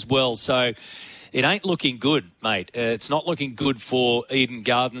there as well. So it ain't looking good, mate. It's not looking good for Eden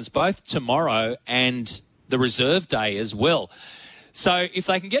Gardens, both tomorrow and the reserve day as well. So if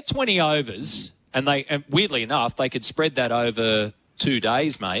they can get 20 overs, and weirdly enough, they could spread that over 2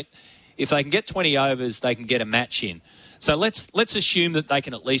 days, mate. If they can get 20 overs, they can get a match in. So let's assume that they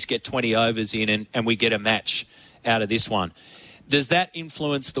can at least get 20 overs in and we get a match out of this one. Does that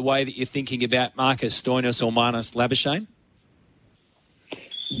influence the way that you're thinking about Marcus Stoinis or Marnus Labuschagne?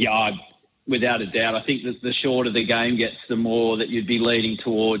 Yeah, without a doubt. I think that the shorter the game gets, the more that you'd be leaning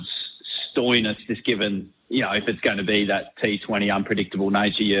towards Stoinis, just given, if it's going to be that T20 unpredictable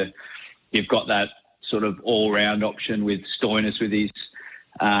nature, you've got that sort of all-round option with Stoinis with his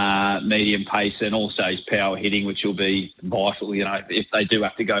medium pace and also his power hitting, which will be vital, if they do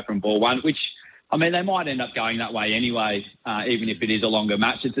have to go from ball one, which, they might end up going that way anyway, even if it is a longer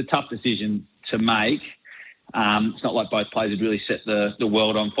match. It's a tough decision to make. It's not like both players would really set the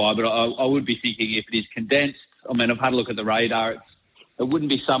world on fire, but I would be thinking if it is condensed, I've had a look at the radar. It wouldn't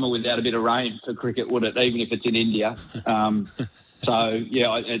be summer without a bit of rain for cricket, would it? Even if it's in India.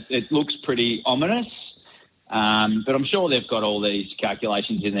 It looks pretty ominous. But I'm sure they've got all these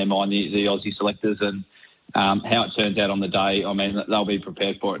calculations in their mind, the Aussie selectors, and how it turns out on the day. They'll be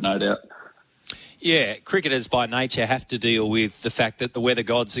prepared for it, no doubt. Yeah, cricketers by nature have to deal with the fact that the weather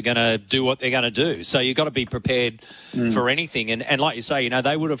gods are going to do what they're going to do. So you've got to be prepared for anything. And like you say,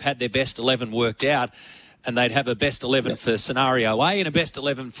 they would have had their best 11 worked out, and they'd have a best 11 for scenario A and a best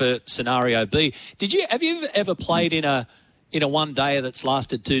 11 for scenario B. Have you ever played in a one day that's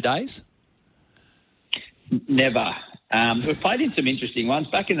lasted 2 days? Never. We've played in some interesting ones.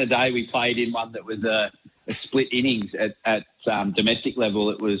 Back in the day, we played in one that was a split innings at domestic level.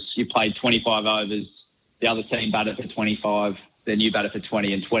 It was you played 25 overs, the other team batted for 25, then you batted for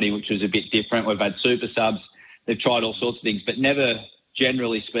 20 and 20, which was a bit different. We've had super subs. They've tried all sorts of things, but never,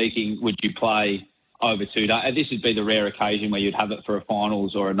 generally speaking, would you play over 2 days. This would be the rare occasion where you'd have it for a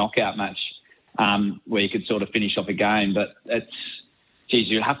finals or a knockout match where you could sort of finish off a game. But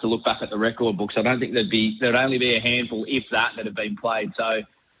you'd have to look back at the record books. I don't think there'd only be a handful, if that have been played. So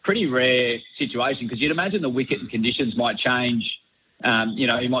pretty rare situation, because you'd imagine the wicket and conditions might change.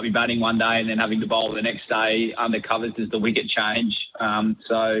 You might be batting one day and then having to bowl the next day under covers as the wicket change.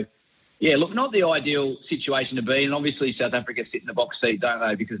 Not the ideal situation to be. And obviously South Africa sit in the box seat, don't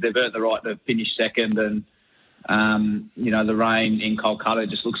they, because they've earned the right to finish second. And, the rain in Kolkata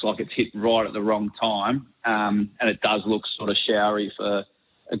just looks like it's hit right at the wrong time. And it does look sort of showery for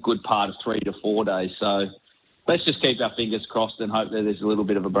a good part of 3 to 4 days. So let's just keep our fingers crossed and hope that there's a little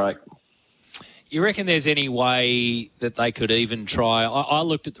bit of a break. You reckon there's any way that they could even try? I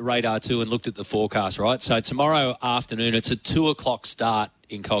looked at the radar too and looked at the forecast, right? So tomorrow afternoon, it's a 2:00 start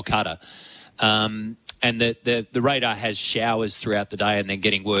in Kolkata. And the radar has showers throughout the day and then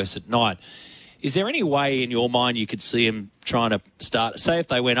getting worse at night. Is there any way in your mind you could see them trying to start? Say if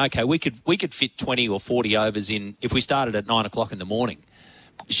they went, okay, we could fit 20 or 40 overs in if we started at 9 o'clock in the morning.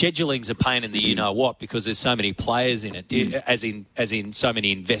 Scheduling's a pain in the you-know-what because there's so many players in it, as in so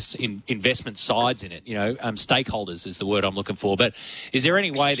many investment sides in it, stakeholders is the word I'm looking for. But is there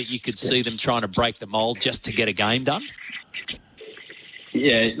any way that you could see them trying to break the mould just to get a game done?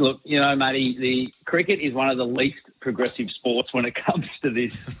 Yeah, look, Matty, the cricket is one of the least progressive sports when it comes to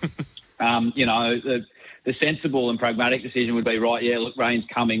this. The sensible and pragmatic decision would be, right, yeah, look, rain's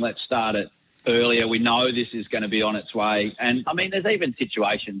coming, let's start it earlier. We know this is going to be on its way. And, I mean, there's even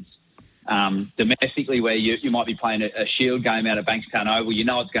situations domestically where you might be playing a Shield game out of Bankstown Oval. You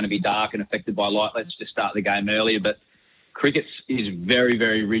know it's going to be dark and affected by light. Let's just start the game earlier. But cricket is very,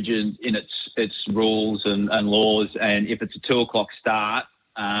 very rigid in its rules and laws. And if it's a 2:00 start,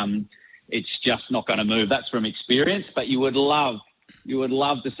 it's just not going to move. That's from experience. But you would love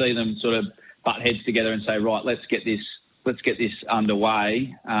to see them sort of butt heads together and say, right, let's get this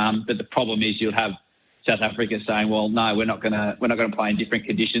underway. But the problem is you'll have South Africa saying, well, no, we're not going to play in different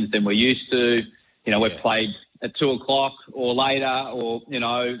conditions than we're used to. We've played at 2:00 or later, or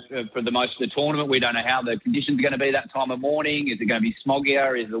for the most of the tournament, we don't know how the conditions are going to be that time of morning. Is it going to be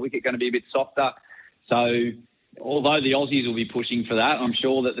smoggier? Is the wicket going to be a bit softer? So, although the Aussies will be pushing for that, I'm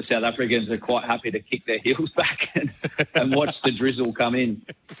sure that the South Africans are quite happy to kick their heels back and watch the drizzle come in.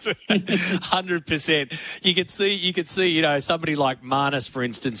 100%. You could see, somebody like Marnus, for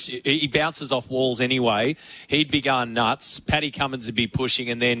instance, he bounces off walls anyway. He'd be going nuts. Paddy Cummins would be pushing,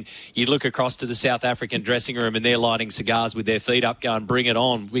 and then you look across to the South African dressing room and they're lighting cigars with their feet up going, bring it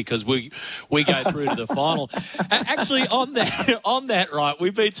on, because we go through to the final. Actually, on that, right,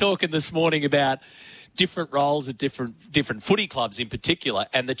 we've been talking this morning about different roles at different footy clubs in particular,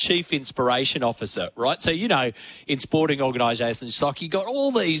 and the chief inspiration officer, right? So, in sporting organisations, like you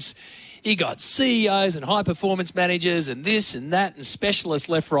got CEOs and high performance managers and this and that and specialists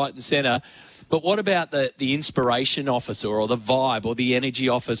left, right and centre. But what about the inspiration officer or the vibe or the energy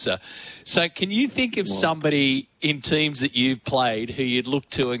officer? So can you think of somebody in teams that you've played who you'd look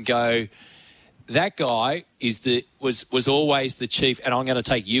to and go, that guy was always the chief, and I'm going to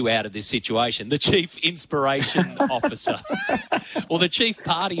take you out of this situation, the chief inspiration officer or the chief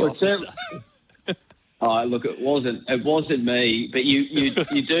party officer? Look, it wasn't me, but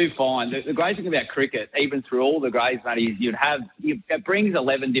you do find the great thing about cricket, even through all the grades, mate, is it brings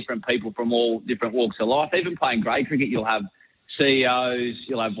 11 different people from all different walks of life. Even playing grade cricket, you'll have CEOs,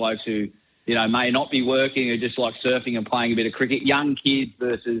 you'll have blokes who may not be working, who just like surfing and playing a bit of cricket, young kids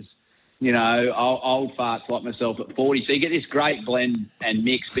versus old farts like myself at 40. So you get this great blend and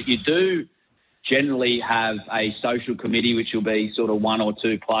mix, but you do generally have a social committee, which will be sort of one or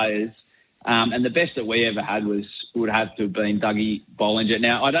two players. And the best that we ever had would have to have been Dougie Bollinger.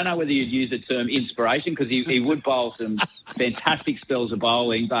 Now, I don't know whether you'd use the term inspiration, because he would bowl some fantastic spells of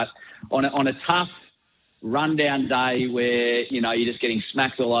bowling, but on a tough rundown day where, you're just getting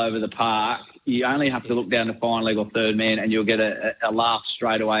smacked all over the park, you only have to look down to final leg or third man and you'll get a laugh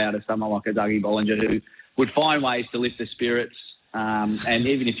straight away out of someone like a Dougie Bollinger, who would find ways to lift the spirits. And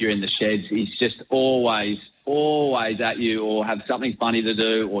even if you're in the sheds, he's just always at you, or have something funny to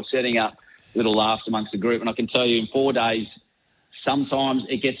do, or setting up little laughs amongst the group. And I can tell you, in 4 days, sometimes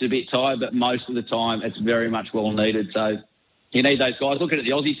it gets a bit tired, but most of the time it's very much well needed. So you need those guys. Looking at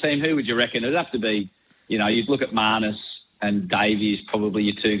the Aussie team, who would you reckon? It'd have to be, you'd look at Marnus and Davey is probably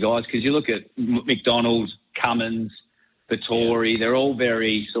your two guys, because you look at McDonald, Cummins, Vittori, they're all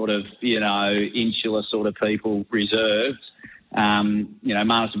very sort of, insular sort of people, reserved.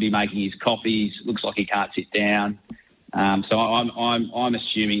 Marnus will be making his coffees, looks like he can't sit down. So I'm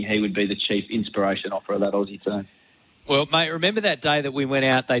assuming he would be the chief inspiration officer of that Aussie team. Well, mate, remember that day that we went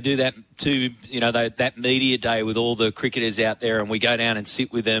out? They do that too, that media day with all the cricketers out there, and we go down and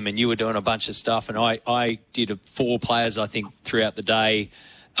sit with them, and you were doing a bunch of stuff, and I did 4 players, I think, throughout the day.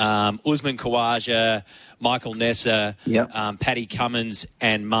 Usman Khawaja, Michael Nessa, Paddy Cummins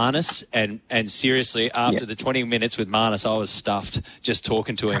and Marnus. And seriously, after the 20 minutes with Marnus, I was stuffed just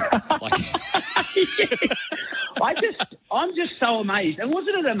talking to him. I'm just so amazed. And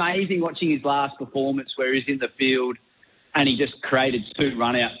wasn't it amazing watching his last performance where he's in the field and he just created 2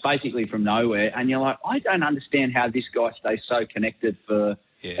 run-outs basically from nowhere? And you're like, I don't understand how this guy stays so connected for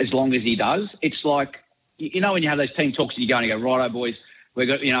as long as he does. It's like, when you have those team talks and you go and you go, righto, boys, we've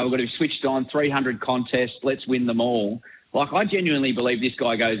got to be switched on, 300 contests, let's win them all. Like, I genuinely believe this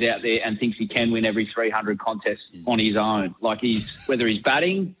guy goes out there and thinks he can win every 300 contest on his own. Like, whether he's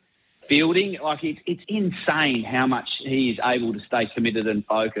batting, fielding, like, it's insane how much he is able to stay committed and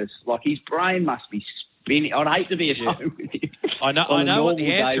focused. Like, his brain must be spinning. I'd hate to be at home with him. I know what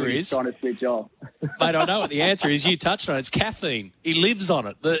the answer is. Trying to switch off. Mate, I know what the answer is. You touched on it. It's caffeine. He lives on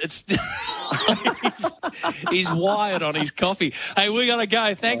it. He's wired on his coffee. Hey, we got to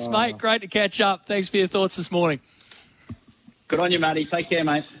go. Thanks, mate. Great to catch up. Thanks for your thoughts this morning. Good on you, Matty. Take care,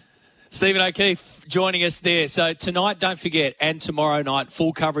 mate. Stephen O'Keefe joining us there. So tonight, don't forget, and tomorrow night,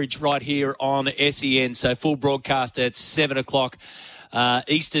 full coverage right here on SEN. So full broadcast at 7 o'clock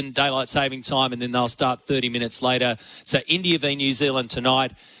Eastern Daylight Saving Time, and then they'll start 30 minutes later. So India v New Zealand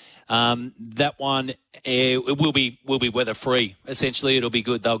tonight. That one it will be weather-free. Essentially, it'll be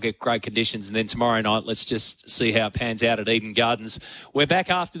good. They'll get great conditions. And then tomorrow night, let's just see how it pans out at Eden Gardens. We're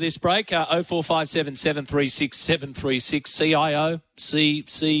back after this break. 0457 736 736 CIO,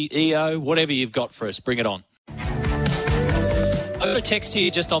 CEO, whatever you've got for us. Bring it on. I got a text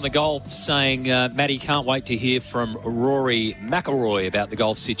here just on the golf saying, Matty, can't wait to hear from Rory McIlroy about the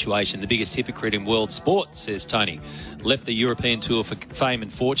golf situation. The biggest hypocrite in world sport, says Tony. Left the European Tour for fame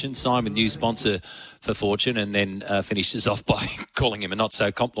and fortune, signed with new sponsor for fortune, and then finishes off by calling him a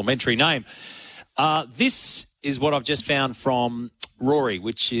not-so-complimentary name. This is what I've just found from Rory,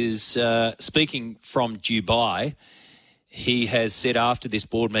 which is speaking from Dubai. He has said after this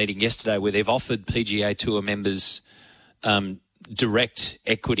board meeting yesterday where they've offered PGA Tour members direct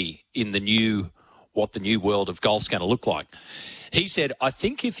equity in what the new world of golf's going to look like. He said, I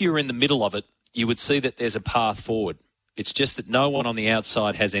think if you're in the middle of it, you would see that there's a path forward. It's just that no one on the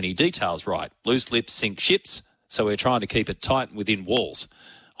outside has any details right. Loose lips sink ships, so we're trying to keep it tight and within walls.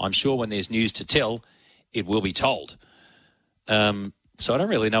 I'm sure when there's news to tell, it will be told. So I don't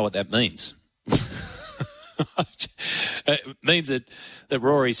really know what that means. It means that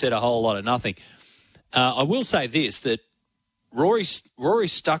Rory said a whole lot of nothing. I will say this, that Rory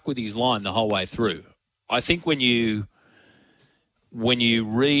stuck with his line the whole way through. I think when you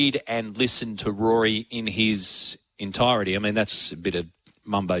read and listen to Rory in his entirety, I mean, that's a bit of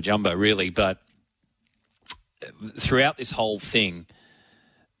mumbo-jumbo, really, but throughout this whole thing,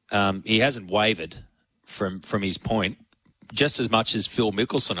 he hasn't wavered from his point, just as much as Phil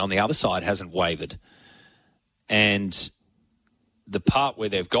Mickelson on the other side hasn't wavered. And the part where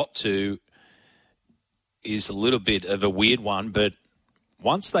they've got to is a little bit of a weird one, but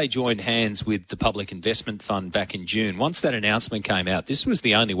once they joined hands with the Public Investment Fund back in June, once that announcement came out, this was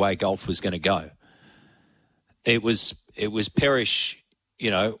the only way golf was going to go. It was perish,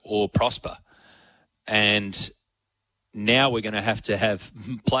 or prosper. And now we're going to have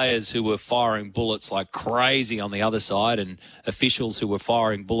players who were firing bullets like crazy on the other side and officials who were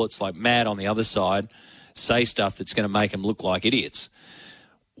firing bullets like mad on the other side say stuff that's going to make them look like idiots.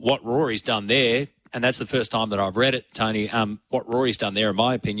 What Rory's done there, and that's the first time that I've read it, Tony, what Rory's done there, in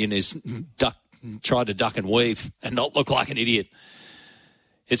my opinion, is tried to duck and weave and not look like an idiot.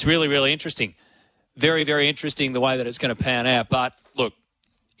 It's really, really interesting. Very, very interesting the way that it's going to pan out. But, look,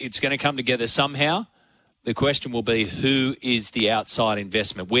 it's going to come together somehow. The question will be, who is the outside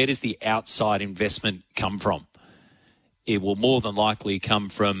investment? Where does the outside investment come from? It will more than likely come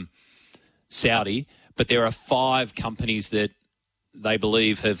from Saudi, but there are 5 companies that they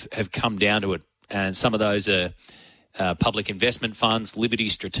believe have come down to it. And some of those are public investment funds, Liberty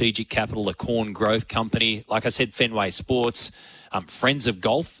Strategic Capital, a Corn Growth Company, like I said, Fenway Sports, Friends of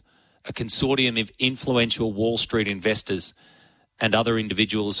Golf, a consortium of influential Wall Street investors and other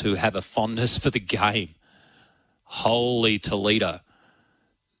individuals who have a fondness for the game. Holy Toledo.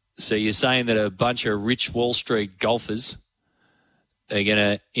 So you're saying that a bunch of rich Wall Street golfers are going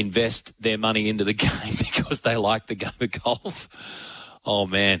to invest their money into the game because they like the game of golf? Oh,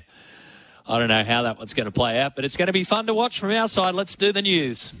 man. I don't know how that one's going to play out, but it's going to be fun to watch from our side. Let's do the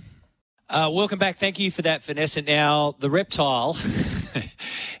news. Welcome back. Thank you for that, Vanessa. Now, the Reptile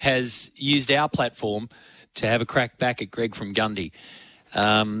has used our platform to have a crack back at Greg from Gundy.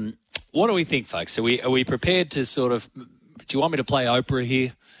 What do we think, folks? Are we prepared to sort of... Do you want me to play Oprah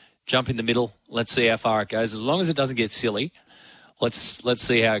here? Jump in the middle? Let's see how far it goes. As long as it doesn't get silly, let's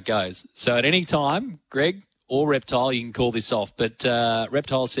see how it goes. So at any time, Greg or Reptile, you can call this off. But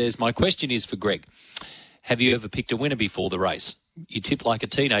Reptile says, my question is for Greg. Have you ever picked a winner before the race? You tip like a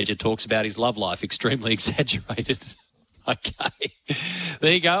teenager talks about his love life, extremely exaggerated. Okay.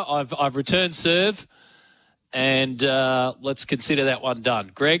 There you go. I've returned serve, and let's consider that one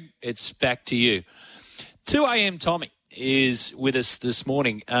done. Greg, it's back to you. 2 a.m. Tommy is with us this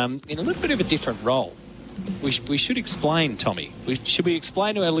morning in a little bit of a different role. we should explain, Tommy. Should we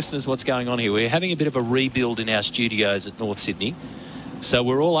explain to our listeners what's going on here? We're having a bit of a rebuild in our studios at North Sydney. So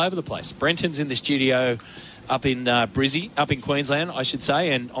we're all over the place. Brenton's in the studio up in Brizzy, up in Queensland, I should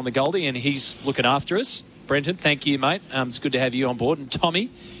say, and on the Goldie, and he's looking after us. Brenton, thank you, mate. It's good to have you on board. And Tommy,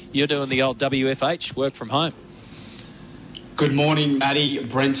 you're doing the old WFH, work from home. Good morning, Matty,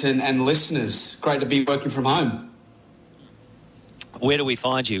 Brenton and listeners. Great to be working from home. Where do we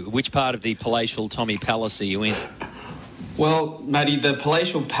find you? Which part of the palatial Tommy Palace are you in? Well, Matty, the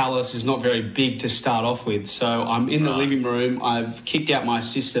palatial palace is not very big to start off with, so I'm in the living room. I've kicked out my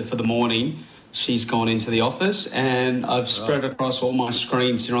sister for the morning. She's gone into the office, and I've spread across all my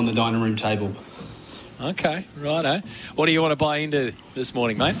screens here on the dining room table. Okay, righto. What do you want to buy into this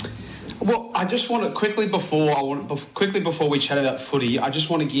morning, mate? Well, I just want to quickly before we chat about footy, I just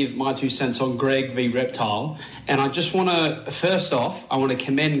want to give my 2 cents on Greg v Reptile, and I just want to first off, I want to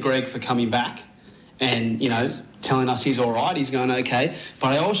commend Greg for coming back, and telling us he's all right, he's going okay.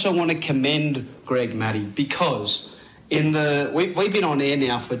 But I also want to commend Greg, Matty, because we've been on air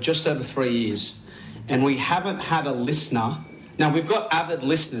now for just over 3 years, and we haven't had a listener. Now we've got avid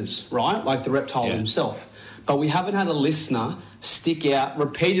listeners, right, like the Reptile himself, but we haven't had a listener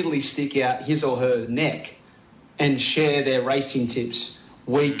repeatedly stick out his or her neck and share their racing tips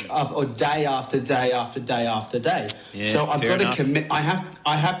week or day after day after day after day. Yeah, so I've got to commit. I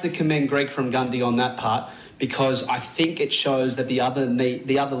have to commend Greg from Gundy on that part, because I think it shows that the other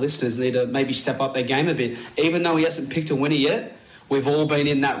listeners need to maybe step up their game a bit. Even though he hasn't picked a winner yet, we've all been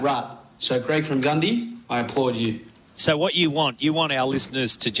in that rut. So Greg from Gundy, I applaud you. So what you want our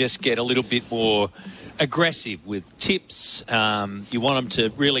listeners to just get a little bit more aggressive with tips. You want them to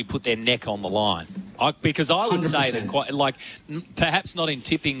really put their neck on the line. Because I would 100%. Say that perhaps not in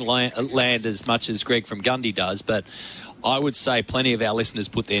tipping land as much as Greg from Gundy does, but I would say plenty of our listeners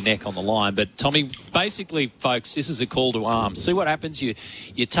put their neck on the line. But, Tommy, basically, folks, this is a call to arms. See what happens. You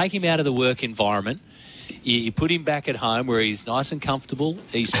take him out of the work environment. You put him back at home where he's nice and comfortable.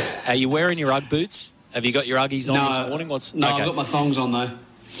 Are you wearing your Ugg boots? Have you got your Uggies on this morning? No, okay. I've got my thongs on, though.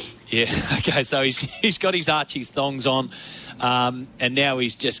 Yeah, okay, so he's got his Archie's thongs on, and now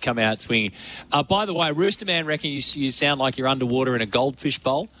he's just come out swinging. By the way, Rooster Man reckons you sound like you're underwater in a goldfish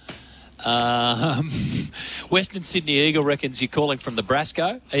bowl. Western Sydney Eagle reckons you're calling from the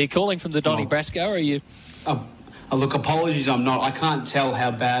Brasco. Are you calling from the Donny Brasco, or are you... Look, apologies, I'm not. I can't tell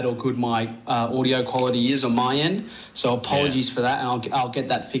how bad or good my audio quality is on my end, so apologies for that, and I'll get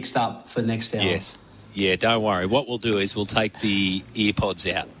that fixed up for next hour. Yes. Yeah, don't worry. What we'll do is we'll take the earpods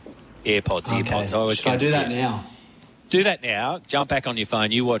out. AirPods. Should I do that now? Do that now. Jump back on your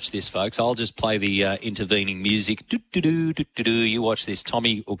phone. You watch this, folks. I'll just play the intervening music. You watch this.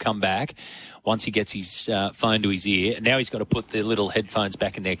 Tommy will come back once he gets his phone to his ear. Now he's got to put the little headphones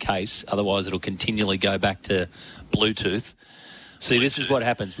back in their case. Otherwise, it'll continually go back to Bluetooth. See, this is what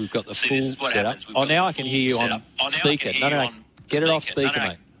happens. We've got the full setup. Now I can hear you on speaker. No. Get it off speaker,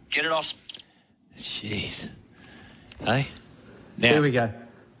 mate. Get it off. Jeez. Hey? Now. Here we go.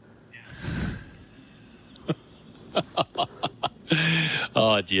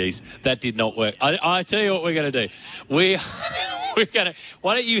 Oh, jeez. That did not work. I tell you what we're going to do. We're going to...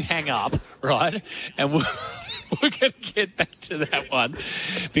 Why don't you hang up, right? And we're going to get back to that one,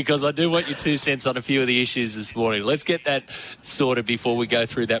 because I do want your 2 cents on a few of the issues this morning. Let's get that sorted before we go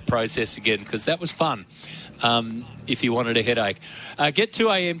through that process again, because that was fun. If you wanted a headache. Get 2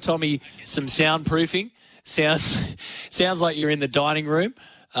 a.m, Tommy, some soundproofing. Sounds like you're in the dining room.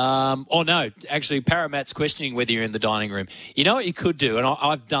 No, actually, Paramat's questioning whether you're in the dining room. You know what you could do, and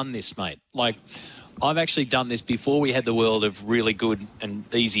I've done this, mate. I've actually done this before we had the world of really good and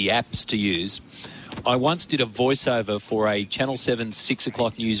easy apps to use. I once did a voiceover for a Channel 7 6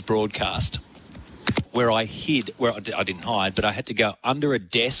 o'clock news broadcast where I didn't hide, but I had to go under a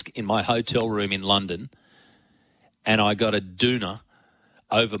desk in my hotel room in London, and I got a doona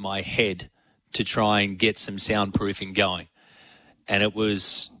over my head to try and get some soundproofing going. And it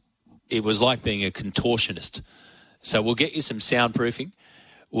was like being a contortionist. So we'll get you some soundproofing.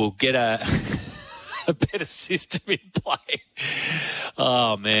 We'll get a better system in play.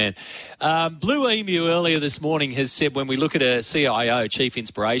 Oh, man. Blue Emu earlier this morning has said, when we look at a CIO, Chief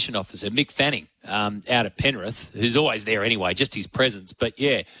Inspiration Officer, Mick Fanning, out at Penrith, who's always there anyway, just his presence. But,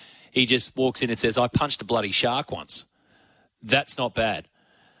 yeah, he just walks in and says, I punched a bloody shark once. That's not bad.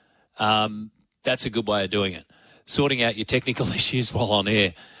 That's a good way of doing it. Sorting out your technical issues while on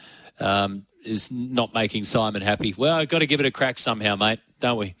air is not making Simon happy. Well, I've got to give it a crack somehow, mate,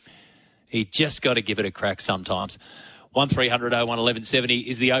 don't we? You just got to give it a crack sometimes. 1300 01 1170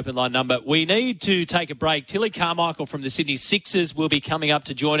 is the open line number. We need to take a break. Tilly Carmichael from the Sydney Sixers will be coming up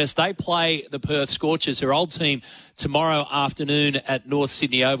to join us. They play the Perth Scorchers, her old team, tomorrow afternoon at North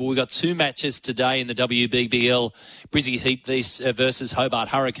Sydney Oval. We've got 2 matches today in the WBBL, Brizzy Heat versus Hobart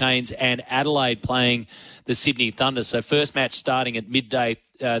Hurricanes, and Adelaide playing the Sydney Thunder. So first match starting at midday,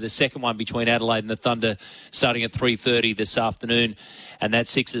 the second one between Adelaide and the Thunder starting at 3:30 this afternoon. And that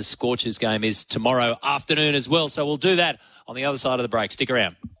Sixers Scorchers game is tomorrow afternoon as well. So we'll do that on the other side of the break. Stick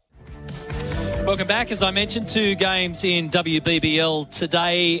around. Welcome back. As I mentioned, 2 games in WBBL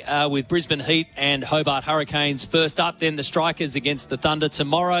today with Brisbane Heat and Hobart Hurricanes. First up, then the Strikers against the Thunder.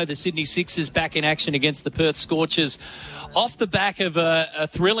 Tomorrow, the Sydney Sixers back in action against the Perth Scorchers off the back of a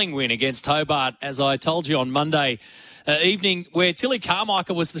thrilling win against Hobart, as I told you on Monday evening, where Tilly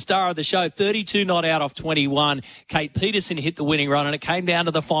Carmichael was the star of the show. 32 not out off 21. Kate Peterson hit the winning run, and it came down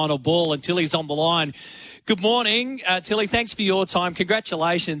to the final ball, and Tilly's on the line. Good morning, Tilly. Thanks for your time.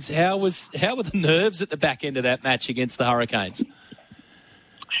 Congratulations. How were the nerves at the back end of that match against the Hurricanes?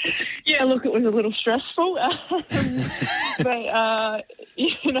 Yeah, look, it was a little stressful, but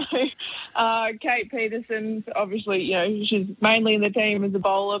Kate Peterson, obviously, she's mainly in the team as a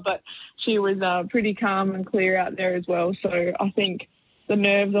bowler, but she was pretty calm and clear out there as well. So I think the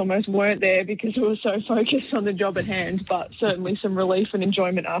nerves almost weren't there because we were so focused on the job at hand, but certainly some relief and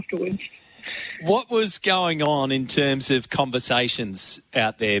enjoyment afterwards. What was going on in terms of conversations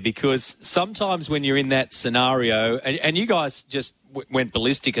out there? Because sometimes when you're in that scenario, and you guys just went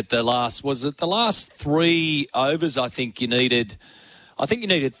ballistic at the last 3 overs, I think you needed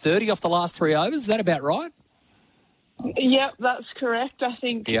 30 off the last 3 overs. Is that about right? Yep, that's correct. I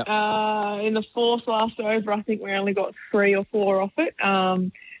think in the 4th last over, I think we only got 3 or 4 off it.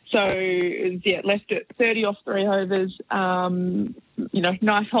 Left it 30 off 3 overs.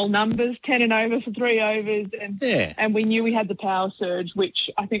 Nice whole numbers, 10 and over for 3 overs. And we knew we had the power surge, which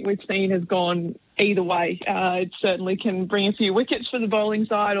I think we've seen has gone either way. It certainly can bring a few wickets for the bowling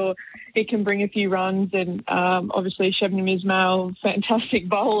side, or it can bring a few runs. And obviously Shebnam Ismail, fantastic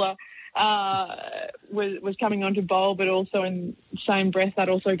bowler, was coming on to bowl, but also in the same breath that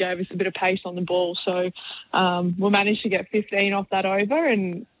also gave us a bit of pace on the ball. So we managed to get 15 off that over,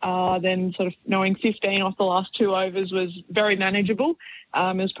 and then sort of knowing 15 off the last 2 overs was very manageable.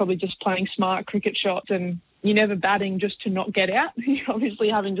 It was probably just playing smart cricket shots, and you're never batting just to not get out. You're obviously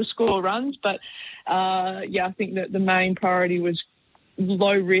having to score runs, but I think that the main priority was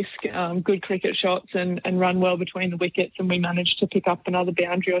low risk, good cricket shots and run well between the wickets, and we managed to pick up another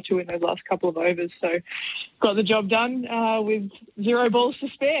boundary or 2 in those last couple of overs. So got the job done with 0 balls to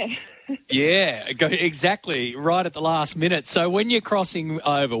spare. Yeah, exactly, right at the last minute. So when you're crossing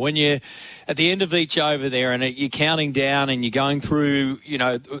over, when you're at the end of each over there and you're counting down and you're going through,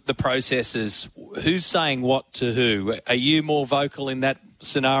 the processes, who's saying what to who? Are you more vocal in that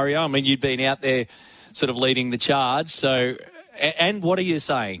scenario? I mean, you'd been out there sort of leading the charge, so... And what are you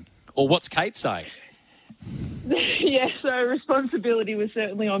saying? Or what's Kate saying? Yeah, so responsibility was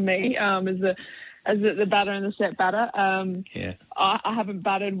certainly on me as the batter and the set batter. I haven't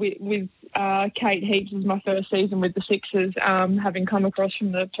batted with Kate heaps. This is my first season with the Sixers, having come across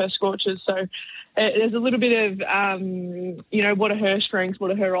from the Perth Scorchers. So there's a little bit of, what are her strengths, what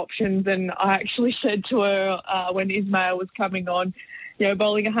are her options? And I actually said to her when Ismail was coming on,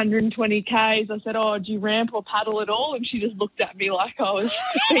 bowling 120 Ks, I said, do you ramp or paddle at all? And she just looked at me like I was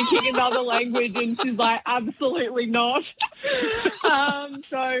speaking another language, and she's like, absolutely not.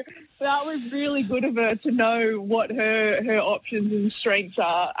 So that was really good of her to know what her options and strengths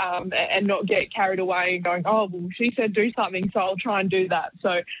are, and not get carried away and going, well, she said do something, so I'll try and do that.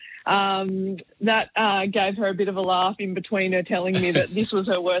 So that gave her a bit of a laugh in between her telling me that this was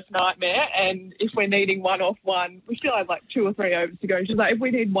her worst nightmare, and if we're needing 1 off 1, we still have like 2 or 3 overs to go. She's like, if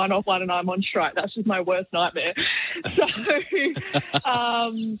we need 1 off 1 and I'm on strike, that's just my worst nightmare. So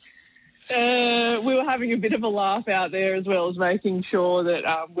we were having a bit of a laugh out there, as well as making sure that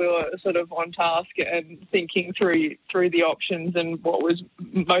we were sort of on task and thinking through the options and what was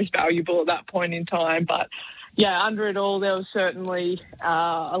most valuable at that point in time. But yeah, under it all, there was certainly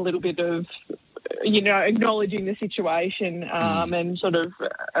a little bit of, acknowledging the situation, and sort of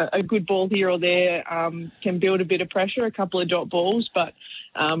a good ball here or there can build a bit of pressure, a couple of dot balls. But,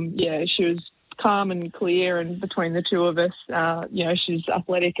 she was calm and clear, and between the 2 of us, she's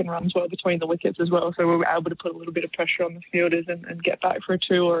athletic and runs well between the wickets as well. So we were able to put a little bit of pressure on the fielders and get back for a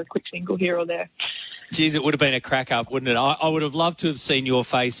 2 or a quick single here or there. Geez, it would have been a crack-up, wouldn't it? I would have loved to have seen your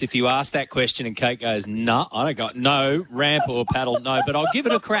face if you asked that question and Kate goes, no, I don't got no ramp or paddle, no, but I'll give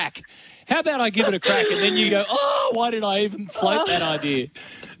it a crack. How about I give it a crack? And then you go, why did I even float that idea?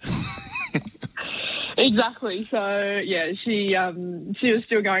 Exactly. So, yeah, she was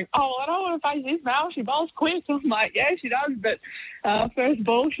still going, oh, I don't want to face this Mal. She bowls quick. I'm like, yeah, she does. But first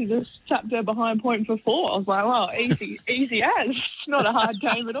ball, she just tapped her behind point for 4. I was like, well, easy as. It's not a hard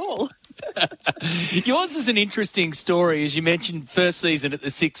game at all. Yours is an interesting story. As you mentioned, first season at the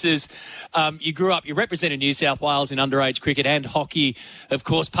Sixers, you grew up, you represented New South Wales in underage cricket and hockey, of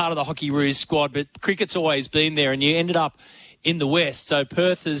course, part of the Hockey Roos squad, but cricket's always been there, and you ended up in the West. So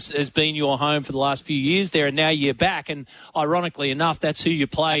Perth has been your home for the last few years there, and now you're back, and ironically enough, that's who you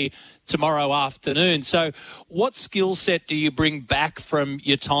play tomorrow afternoon. So what skill set do you bring back from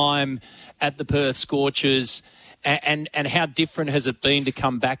your time at the Perth Scorchers, and how different has it been to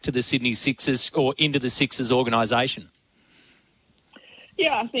come back to the Sydney Sixers or into the Sixers organisation?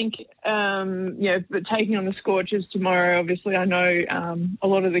 Yeah, I think, but taking on the Scorchers tomorrow, obviously I know a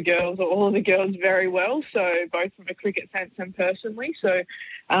lot of the girls, or all of the girls, very well, so both from a cricket sense and personally. So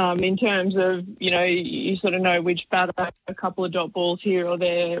in terms of, you sort of know which batter, a couple of dot balls here or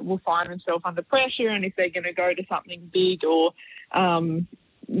there will find themselves under pressure, and if they're going to go to something big or...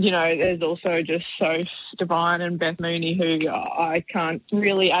 there's also just Soph Devine and Beth Mooney, who I can't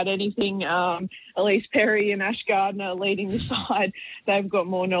really add anything. Elise Perry and Ash Gardner leading the side. They've got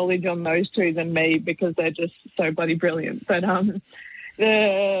more knowledge on those two than me because they're just so bloody brilliant. But in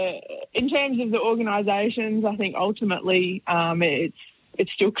terms of the organisations, I think ultimately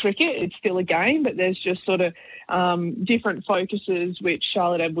it's still cricket. It's still a game, but there's just sort of different focuses which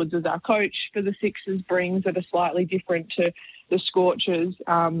Charlotte Edwards, as our coach for the Sixers, brings that are slightly different to the Scorchers.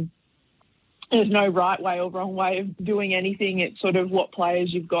 There's no right way or wrong way of doing anything. It's sort of what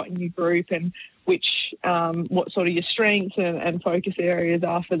players you've got in your group and what sort of your strengths and focus areas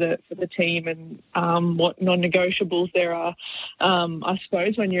are for the team, and what non-negotiables there are, I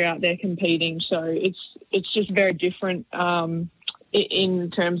suppose, when you're out there competing. So it's just very different in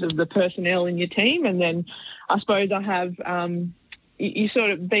terms of the personnel in your team. And then I suppose I have you sort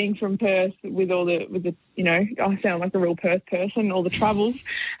of being from Perth with the I sound like a real Perth person, all the travels,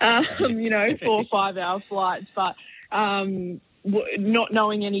 4 or 5 hour flights, but not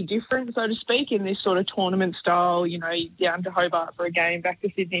knowing any different, so to speak, in this sort of tournament style, down to Hobart for a game, back to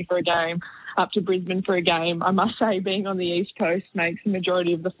Sydney for a game, up to Brisbane for a game. I must say, being on the East Coast makes the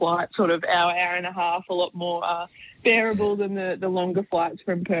majority of the flight sort of hour and a half a lot more bearable than the longer flights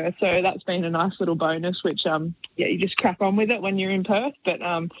from Perth. So that's been a nice little bonus, which, you just crack on with it when you're in Perth. But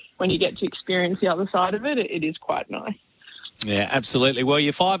when you get to experience the other side of it, it is quite nice. Yeah, absolutely. Well,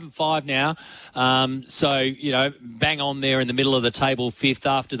 you're 5-5 now. So, bang on there in the middle of the table, 5th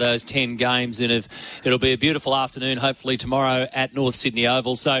after those 10 games. And it'll be a beautiful afternoon, hopefully tomorrow at North Sydney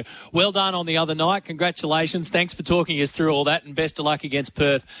Oval. So well done on the other night. Congratulations. Thanks for talking us through all that, and best of luck against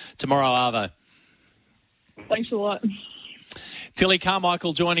Perth tomorrow, Arvo. Thanks a lot. Tilly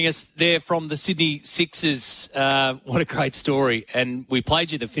Carmichael joining us there from the Sydney Sixers. What a great story. And we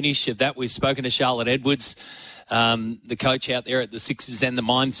played you the finish of that. We've spoken to Charlotte Edwards, the coach out there at the Sixers, and the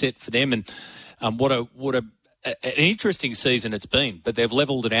mindset for them. And what an interesting season it's been. But they've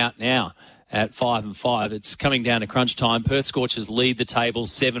levelled it out now at 5-5. It's coming down to crunch time. Perth Scorchers lead the table,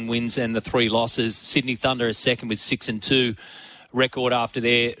 7 wins and the 3 losses. Sydney Thunder is second with 6-2 record after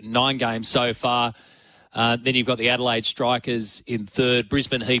their 9 games so far. Then you've got the Adelaide Strikers in 3rd,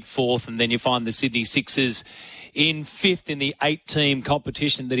 Brisbane Heat 4th, and then you find the Sydney Sixers in 5th in the 8-team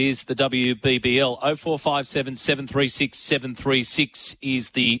competition that is the WBBL. 0457 736 736 is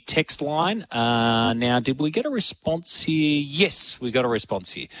the text line. Now, did we get a response here? Yes, we got a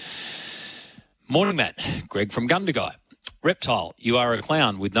response here. Morning, Matt. Greg from Gundagai. Reptile, you are a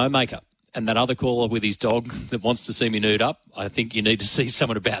clown with no makeup. And that other caller with his dog that wants to see me nude up, I think you need to see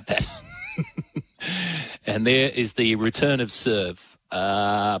someone about that. And there is the return of serve.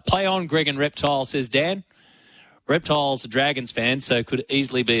 Play on, Greg and Reptile, says Dan. Reptile's a Dragons fan, so could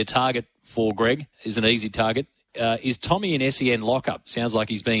easily be a target for Greg. Is an easy target. Is Tommy in SEN lockup? Sounds like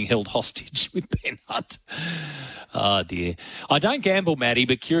he's being held hostage with Ben Hunt. Oh, dear. I don't gamble, Matty,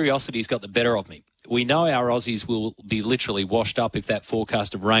 but curiosity's got the better of me. We know our Aussies will be literally washed up if that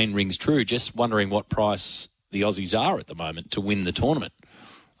forecast of rain rings true. Just wondering what price the Aussies are at the moment to win the tournament.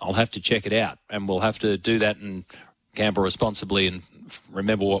 I'll have to check it out, and we'll have to do that and gamble responsibly and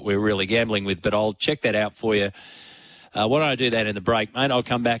remember what we're really gambling with. But I'll check that out for you. Why don't I do that in the break, mate? I'll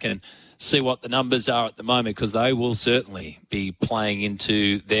come back and see what the numbers are at the moment, because they will certainly be playing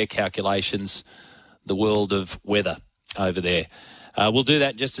into their calculations, the world of weather over there. We'll do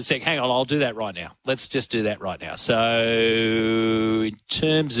that in just a sec. Hang on, I'll do that right now. Let's just do that right now. So in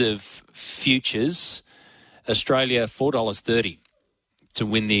terms of futures, Australia, $4.30. to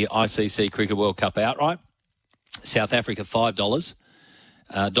win the ICC Cricket World Cup outright. South Africa, $5.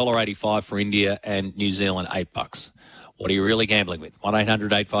 $1.85 for India, and New Zealand $8. What are you really gambling with?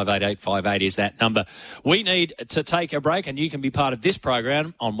 1-800-858-858 is that number. We need to take a break, and you can be part of this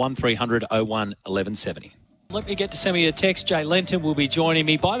program on 1300 01 1170. Let me get to some of your text. Jay Lenton will be joining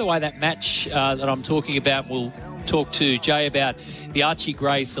me. By the way, that match that I'm talking about, we'll talk to Jay about the Archie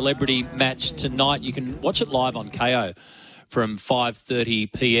Gray celebrity match tonight. You can watch it live on KO from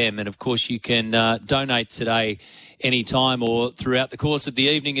 5:30 p.m. And, of course, you can donate today anytime or throughout the course of the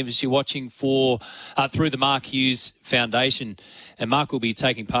evening if you're watching through the Mark Hughes Foundation. And Mark will be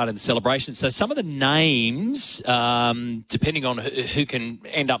taking part in the celebration. So some of the names, depending on who can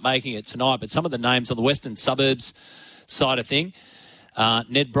end up making it tonight, but some of the names on the Western Suburbs side of thing,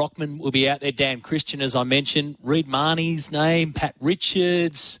 Ned Brockman will be out there, Dan Christian, as I mentioned, Reed Marnie's name, Pat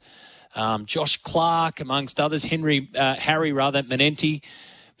Richards, Josh Clark, amongst others, Harry Manenti.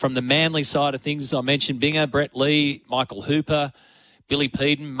 From the Manly side of things, I mentioned Bingo, Brett Lee, Michael Hooper, Billy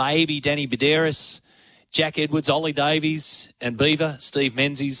Peden, maybe Danny Bedeiros, Jack Edwards, Ollie Davies, and Beaver, Steve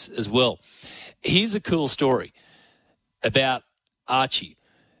Menzies as well. Here's a cool story about Archie,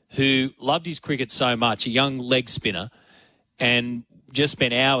 who loved his cricket so much, a young leg spinner, and just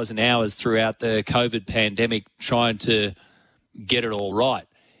spent hours and hours throughout the COVID pandemic trying to get it all right.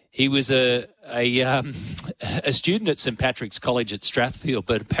 He was a student at St Patrick's College at Strathfield,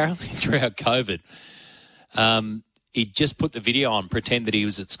 but apparently throughout COVID, he'd just put the video on, pretend that he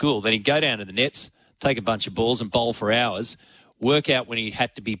was at school. Then he'd go down to the nets, take a bunch of balls and bowl for hours, work out when he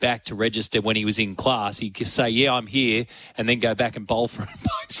had to be back to register when he was in class. He'd just say, yeah, I'm here, and then go back and bowl by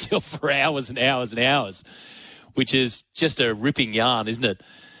himself for hours and hours and hours, which is just a ripping yarn, isn't it?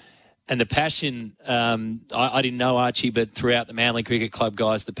 And the passion, I didn't know Archie, but throughout the Manly Cricket Club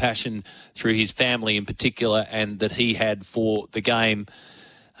guys, the passion through his family in particular and that he had for the game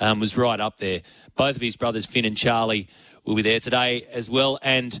was right up there. Both of his brothers, Finn and Charlie, will be there today as well,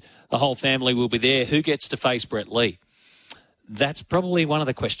 and the whole family will be there. Who gets to face Brett Lee? That's probably one of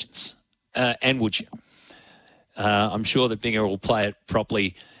the questions. And would you? I'm sure that Binger will play it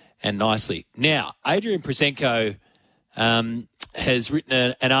properly and nicely. Now, Adrian Prozenko has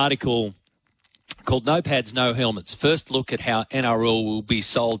written an article called No Pads, No Helmets. First look at how NRL will be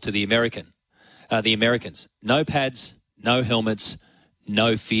sold to the Americans. No pads, no helmets,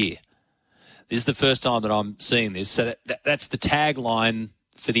 no fear. This is the first time that I'm seeing this. So that's the tagline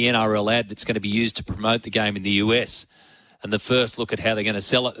for the NRL ad that's going to be used to promote the game in the US. And the first look at how they're going to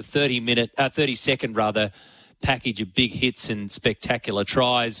sell it, a 30-second package of big hits and spectacular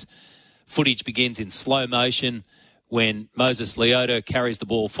tries. Footage begins in slow motion when Moses Leota carries the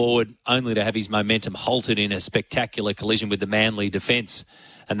ball forward, only to have his momentum halted in a spectacular collision with the Manly defence.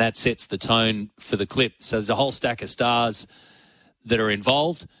 And that sets the tone for the clip. So there's a whole stack of stars that are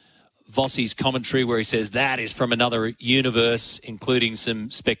involved. Vossi's commentary where he says that is from another universe, including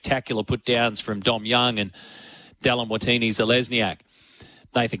some spectacular put-downs from Dom Young and Dallin Watini-Zalesniak.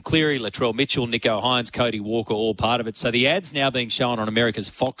 Nathan Cleary, Latrell Mitchell, Nico Hines, Cody Walker, all part of it. So the ad's now being shown on America's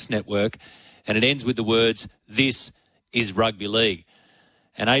Fox network, and it ends with the words, "This is rugby league."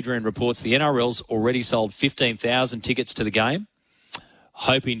 And Adrian reports the NRL's already sold 15,000 tickets to the game,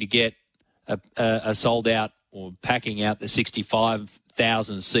 hoping to get a sold out or packing out the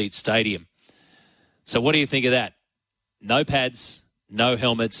 65,000-seat stadium. So what do you think of that? No pads, no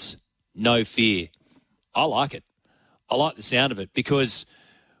helmets, no fear. I like it. I like the sound of it because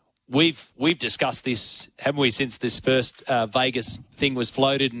we've discussed this, haven't we, since this first Vegas thing was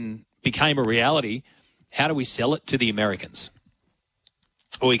floated and became a reality. How do we sell it to the Americans?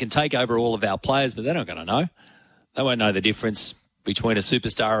 Well, we can take over all of our players, but they're not going to know. They won't know the difference between a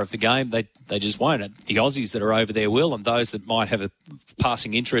superstar of the game. They just won't. The Aussies that are over there will, and those that might have a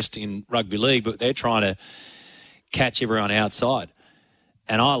passing interest in rugby league, but they're trying to catch everyone outside.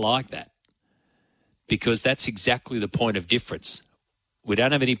 And I like that because that's exactly the point of difference. We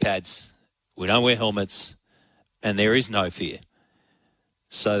don't have any pads. We don't wear helmets, and there is no fear.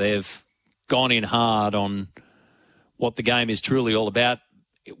 So they've gone in hard on what the game is truly all about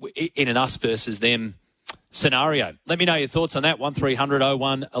in an us versus them scenario. Let me know your thoughts on that. 1300 01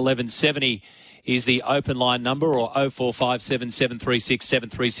 1170 is the open line number, or 0457 736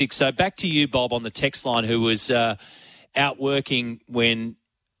 736. So back to you, Bob, on the text line, who was out working when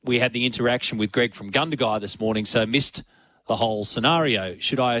we had the interaction with Greg from Gundagai this morning, so missed the whole scenario.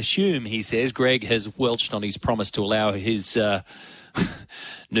 Should I assume, he says, Greg has welched on his promise to allow his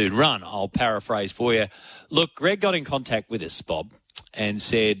nude run? I'll paraphrase for you. Look, Greg got in contact with us, Bob, and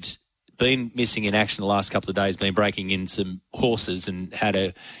said, been missing in action the last couple of days, been breaking in some horses and had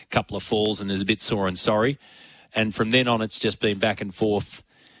a couple of falls and is a bit sore and sorry. And from then on, it's just been back and forth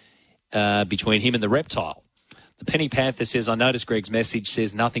between him and the Reptile The Penny Panther says, I noticed Greg's message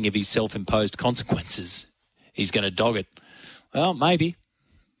says nothing of his self-imposed consequences. He's going to dog it. Well, maybe.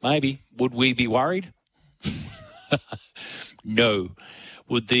 Would we be worried? No.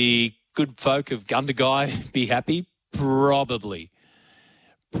 Would the good folk of Gundagai be happy? Probably.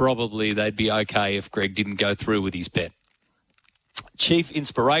 Probably they'd be okay if Greg didn't go through with his bet. Chief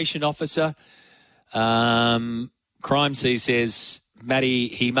Inspiration Officer, Crime C says, Matty,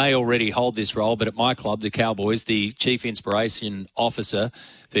 he may already hold this role, but at my club, the Cowboys, the Chief Inspiration Officer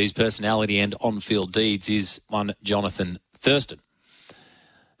for his personality and on-field deeds is one Jonathan Thurston.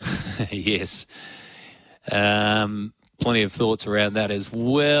 Yes. Plenty of thoughts around that as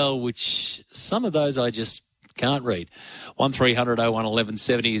well, which some of those I just can't read. 1300 01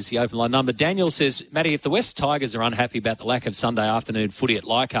 1170 is the open line number. Daniel says, Matty, if the West Tigers are unhappy about the lack of Sunday afternoon footy at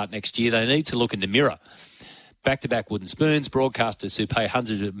Leichhardt next year, they need to look in the mirror. Back-to-back wooden spoons, broadcasters who pay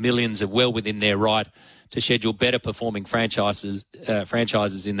hundreds of millions are well within their right to schedule better-performing franchises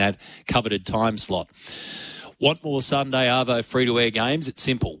in that coveted time slot. Want more Sunday Arvo free-to-air games? It's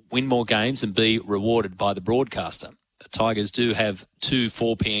simple. Win more games and be rewarded by the broadcaster. The Tigers do have 2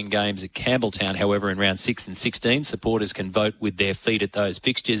 4 p.m. games at Campbelltown. However, in round 6 and 16, supporters can vote with their feet at those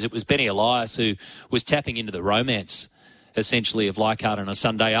fixtures. It was Benny Elias who was tapping into the romance, essentially, of Leichhardt on a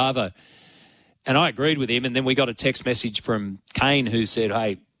Sunday Arvo. And I agreed with him. And then we got a text message from Kane who said,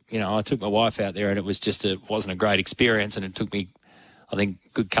 hey, I took my wife out there and it wasn't a great experience. And it took me, I think, a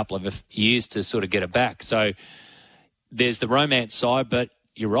good couple of years to sort of get it back. So there's the romance side, but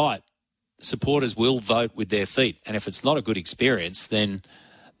you're right. Supporters will vote with their feet. And if it's not a good experience, then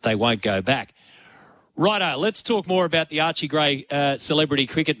they won't go back. Righto, let's talk more about the Archie Gray celebrity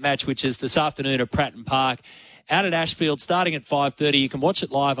cricket match, which is this afternoon at Pratton Park. Out at Ashfield, starting at 5:30. You can watch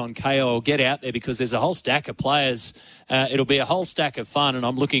it live on KO or get out there because there's a whole stack of players. It'll be a whole stack of fun, and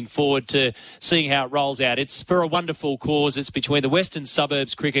I'm looking forward to seeing how it rolls out. It's for a wonderful cause. It's between the Western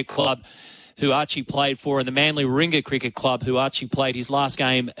Suburbs Cricket Club, who Archie played for, and the Manly Warringah Cricket Club, who Archie played his last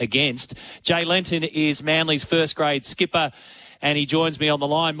game against. Jay Lenton is Manly's first-grade skipper, and he joins me on the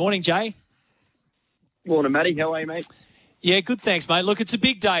line. Morning, Jay. Morning, Matty. How are you, mate? Yeah, good, thanks, mate. Look, it's a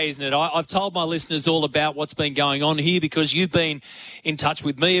big day, isn't it? I've told my listeners all about what's been going on here because you've been in touch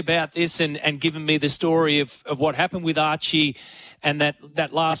with me about this and given me the story of what happened with Archie and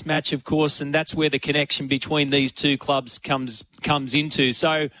that last match, of course, and that's where the connection between these two clubs comes into.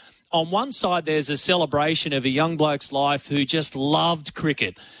 So on one side, there's a celebration of a young bloke's life who just loved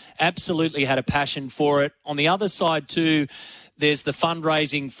cricket, absolutely had a passion for it. On the other side, too, there's the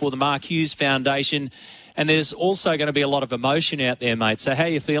fundraising for the Mark Hughes Foundation. And there's also going to be a lot of emotion out there, mate. So how are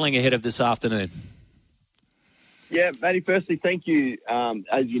you feeling ahead of this afternoon? Yeah, Matty, firstly, thank you.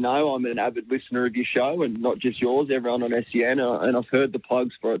 As you know, I'm an avid listener of your show and not just yours, everyone on SEN, and I've heard the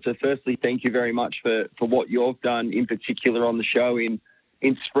plugs for it. So firstly, thank you very much for what you've done, in particular on the show, in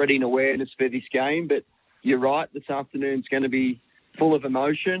spreading awareness for this game. But you're right, this afternoon's going to be full of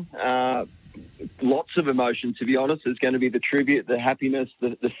emotion, lots of emotion, to be honest. There's going to be the tribute, the happiness,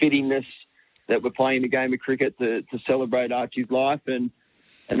 the fittingness that we're playing the game of cricket to celebrate Archie's life. And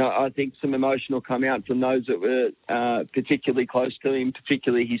I think some emotion will come out from those that were particularly close to him,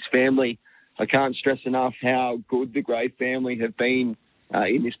 particularly his family. I can't stress enough how good the Gray family have been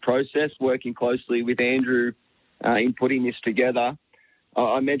in this process, working closely with Andrew in putting this together.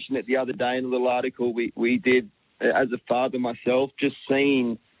 I mentioned it the other day in a little article we did as a father myself, just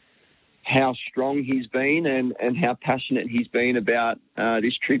seeing how strong he's been and how passionate he's been about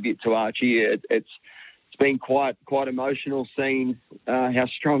this tribute to Archie. It's been quite emotional seeing how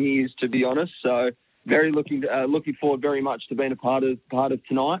strong he is, to be honest. So very looking forward very much to being a part of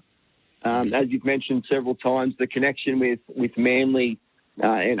tonight. As you've mentioned several times, the connection with Manly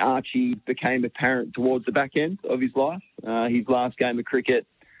and Archie became apparent towards the back end of his life. His last game of cricket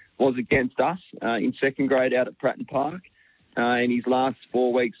was against us in second grade out at Pratton Park. And his last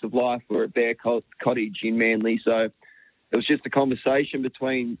 4 weeks of life were at Bear Cottage in Manly. So it was just a conversation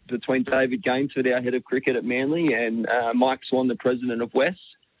between David Gainsford, our head of cricket at Manly, and Mike Swan, the president of West.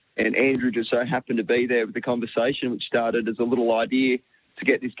 And Andrew just so happened to be there with the conversation, which started as a little idea to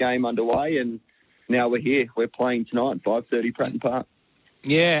get this game underway. And now we're here. We're playing tonight at 5:30 Pratton Park.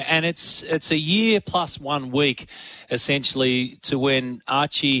 Yeah, and it's a year plus 1 week, essentially, to when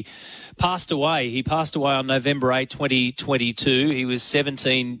Archie passed away. He passed away on November 8, 2022. He was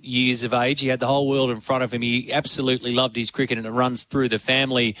 17 years of age. He had the whole world in front of him. He absolutely loved his cricket, and it runs through the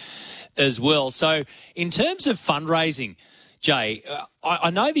family as well. So in terms of fundraising, Jay, I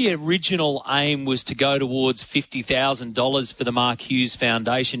know the original aim was to go towards $50,000 for the Mark Hughes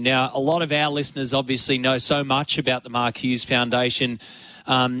Foundation. Now, a lot of our listeners obviously know so much about the Mark Hughes Foundation.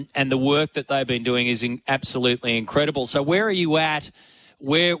 and the work that they've been doing is absolutely incredible. So where are you at?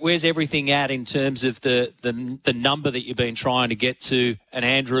 Where's everything at in terms of the number that you've been trying to get to, and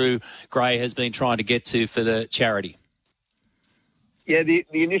Andrew Gray has been trying to get to for the charity? Yeah, the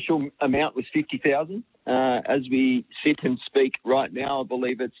initial amount was $50,000. As we sit and speak right now, I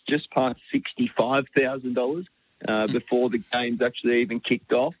believe it's just past $65,000 before the game's actually even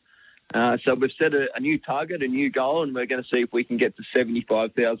kicked off. So we've set a new target, a new goal, and we're going to see if we can get to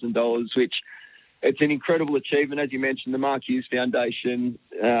 $75,000, which it's an incredible achievement. As you mentioned, the Mark Hughes Foundation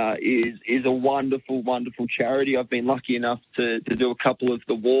is a wonderful, wonderful charity. I've been lucky enough to do a couple of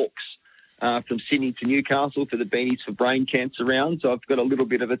the walks from Sydney to Newcastle for the Beanies for Brain Cancer round. So I've got a little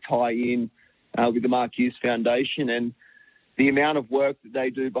bit of a tie-in with the Mark Hughes Foundation, and the amount of work that they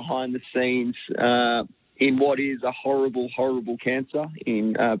do behind the scenes in what is a horrible, horrible cancer,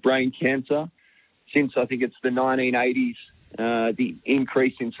 in brain cancer. Since I think it's the 1980s, the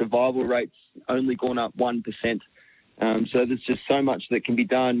increase in survival rates only gone up 1%. So there's just so much that can be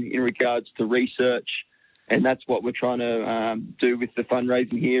done in regards to research, and that's what we're trying to do with the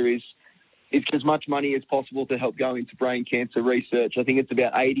fundraising here is as much money as possible to help go into brain cancer research. I think it's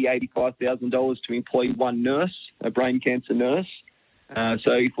about $85,000 to employ one nurse, a brain cancer nurse.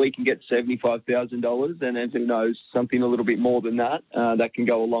 So if we can get $75,000, and then who knows, something a little bit more than that, that can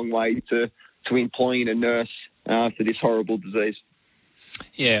go a long way to employing a nurse for this horrible disease.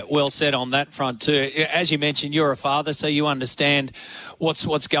 Yeah, well said on that front too. As you mentioned, you're a father, so you understand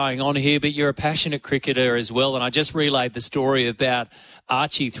what's going on here, but you're a passionate cricketer as well. And I just relayed the story about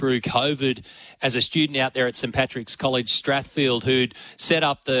Archie through COVID as a student out there at St Patrick's College, Strathfield, who'd set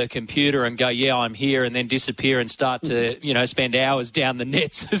up the computer and go, yeah, I'm here, and then disappear and start to, spend hours down the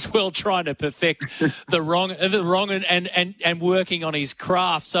nets as well, trying to perfect the wrong and working on his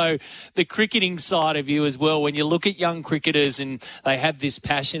craft. So the cricketing side of you as well, when you look at young cricketers and they have this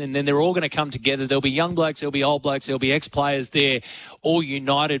passion, and then they're all going to come together. There'll be young blokes, there'll be old blokes, there'll be ex-players there, all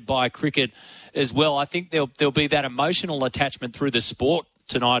united by cricket as well. I think there'll be that emotional attachment through the sport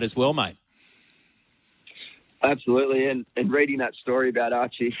tonight as well, mate. Absolutely, and reading that story about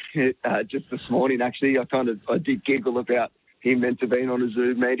Archie just this morning, actually, I did giggle about him meant to be on a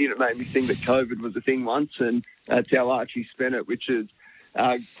Zoom meeting. It made me think that COVID was a thing once, and that's how Archie spent it, which is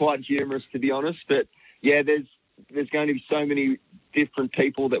quite humorous, to be honest. But yeah, there's going to be so many different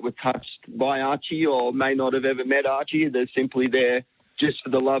people that were touched by Archie or may not have ever met Archie. They're simply there just for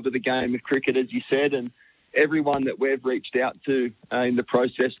the love of the game of cricket, as you said, and everyone that we've reached out to in the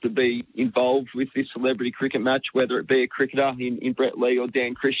process to be involved with this celebrity cricket match, whether it be a cricketer in Brett Lee or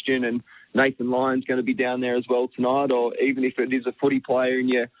Dan Christian, and Nathan Lyon's going to be down there as well tonight, or even if it is a footy player and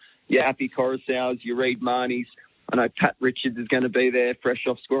your Appy Coruscaws, your Reed Marnies. I know Pat Richards is going to be there, fresh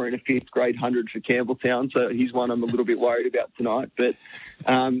off scoring a 5th grade 100 for Campbelltown, so he's one I'm a little bit worried about tonight. But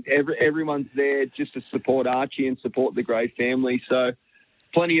everyone's there just to support Archie and support the Gray family. So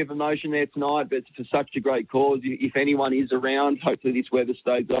plenty of emotion there tonight, but for such a great cause. If anyone is around, hopefully this weather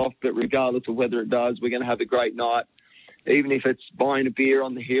stays off, but regardless of whether it does, we're going to have a great night. Even if it's buying a beer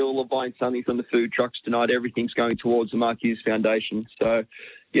on the hill or buying something from the food trucks tonight, everything's going towards the Mark Hughes Foundation. So,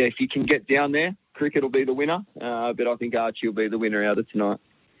 yeah, if you can get down there, cricket will be the winner, but I think Archie will be the winner out of tonight.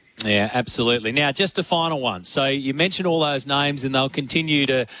 Yeah, absolutely. Now, just a final one. So you mentioned all those names, and they'll continue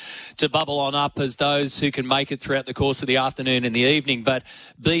to bubble on up as those who can make it throughout the course of the afternoon and the evening. But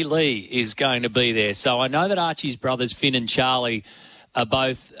B. Lee is going to be there. So I know that Archie's brothers, Finn and Charlie, are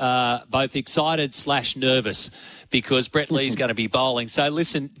both excited / nervous because Brett Lee's going to be bowling. So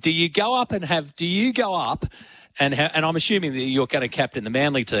listen, do you go up and I'm assuming that you're going to captain the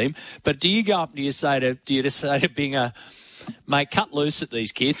Manly team, but do you go up and do you just say to Binger, mate, cut loose at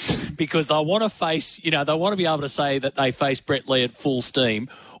these kids because they want to face, they want to be able to say that they face Brett Lee at full steam,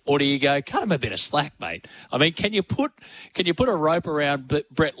 or do you go, cut him a bit of slack, mate? I mean, can you put a rope around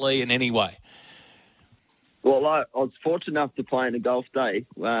Brett Lee in any way? Well, I was fortunate enough to play in a golf day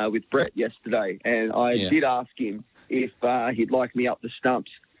with Brett yesterday, and I did ask him if he'd like me up the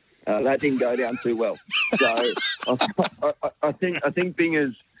stumps. That didn't go down too well. So I think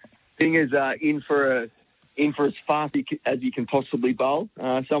Binger's in for as fast as he can possibly bowl.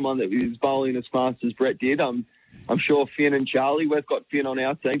 Someone that is bowling as fast as Brett did. I'm sure Finn and Charlie. We've got Finn on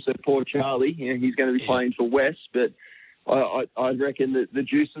our team, so poor Charlie. He's going to be playing for West, but I reckon that the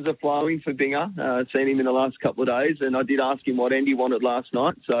juices are flowing for Binger. I've seen him in the last couple of days, and I did ask him what end he wanted last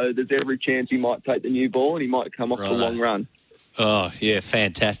night. So there's every chance he might take the new ball and he might come off the long run. Oh, yeah,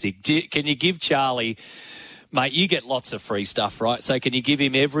 fantastic. Can you give Charlie Mate, you get lots of free stuff, right? So can you give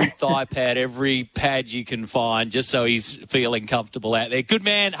him every thigh pad, every pad you can find, just so he's feeling comfortable out there? Good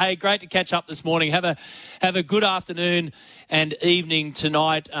man. Hey, great to catch up this morning. Have a good afternoon and evening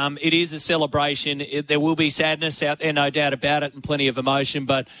tonight. It is a celebration. There will be sadness out there, no doubt about it, and plenty of emotion.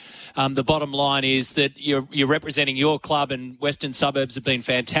 But the bottom line is that you're representing your club, and Western Suburbs have been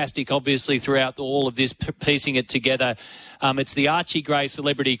fantastic, obviously, throughout all of this, piecing it together. It's the Archie Gray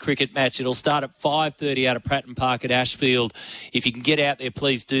Celebrity Cricket Match. It'll start at 5:30 out of Pratton Park at Ashfield. If you can get out there,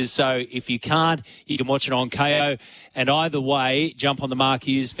 please do so. If you can't, you can watch it on KO. And either way, jump on the Mark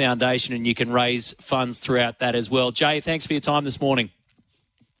Hughes Foundation and you can raise funds throughout that as well. Jay, thanks for your time this morning.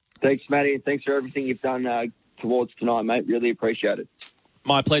 Thanks, Matty, and thanks for everything you've done towards tonight, mate. Really appreciate it.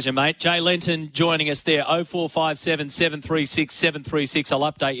 My pleasure, mate. Jay Lenton joining us there, 0457 736 736. I'll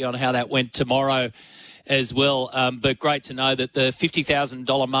update you on how that went tomorrow as well. But great to know that the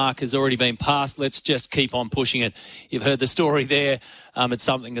 $50,000 mark has already been passed. Let's just keep on pushing it. You've heard the story there. It's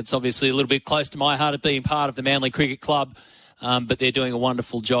something that's obviously a little bit close to my heart of being part of the Manly Cricket Club. But they're doing a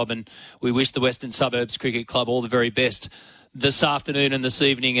wonderful job, and we wish the Western Suburbs Cricket Club all the very best this afternoon and this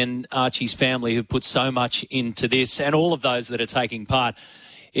evening, and Archie's family who put so much into this, and all of those that are taking part.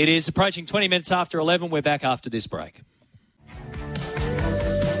 It is approaching 20 minutes after 11. We're back after this break.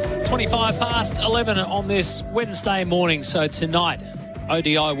 25 past 11 on this Wednesday morning. So tonight,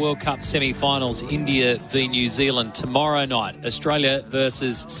 ODI World Cup semi-finals, India v New Zealand. Tomorrow night, Australia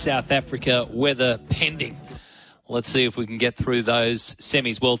versus South Africa, weather pending. Let's see if we can get through those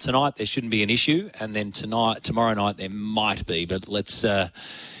semis. Well, tonight there shouldn't be an issue, and then tomorrow night there might be, but let's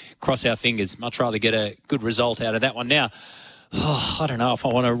cross our fingers. Much rather get a good result out of that one. Now, I don't know if I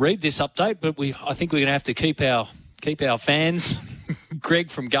want to read this update, but I think we're going to have to keep our fans, Greg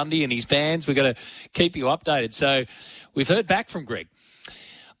from Gundy and his fans, we're going to keep you updated. So we've heard back from Greg.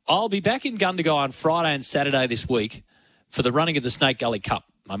 I'll be back in Gundagai on Friday and Saturday this week for the running of the Snake Gully Cup.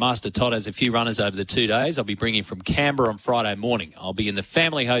 My master Todd has a few runners over the 2 days. I'll be bringing from Canberra on Friday morning. I'll be in the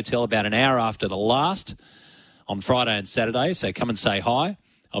family hotel about an hour after the last on Friday and Saturday, so come and say hi.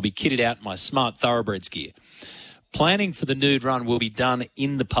 I'll be kitted out in my smart thoroughbreds gear. Planning for the nude run will be done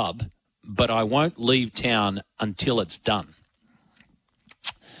in the pub, but I won't leave town until it's done.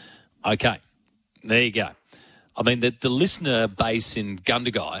 Okay, there you go. I mean, the listener base in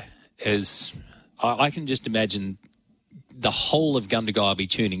Gundagai is, I can just imagine the whole of Gundagai will be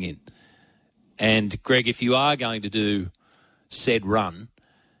tuning in. And, Greg, if you are going to do said run,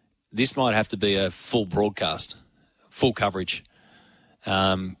 this might have to be a full broadcast, full coverage.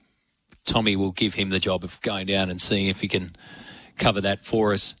 Tommy will give him the job of going down and seeing if he can cover that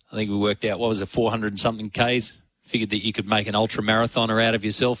for us. I think we worked out, 400 and something Ks? Figured that you could make an ultra marathoner out of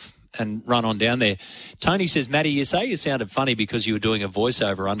yourself and run on down there. Tony says, Matty, you say you sounded funny because you were doing a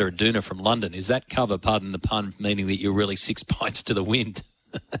voiceover under a doona from London. Is that cover, pardon the pun, meaning that you're really 6 pints to the wind?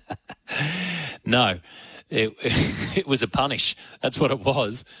 No, it was a punish. That's what it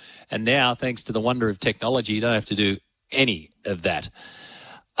was. And now, thanks to the wonder of technology, you don't have to do any of that.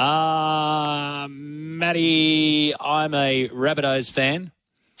 Matty, I'm a Rabbitohs fan.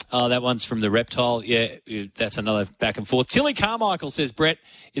 Oh, that one's from the Reptile. Yeah, that's another back and forth. Tilly Carmichael says, Brett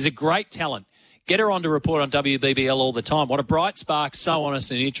is a great talent. Get her on to report on WBBL all the time. What a bright spark, so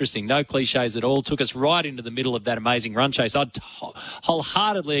honest and interesting. No cliches at all. Took us right into the middle of that amazing run chase. I'd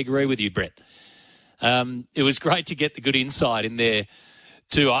wholeheartedly agree with you, Brett. It was great to get the good insight in there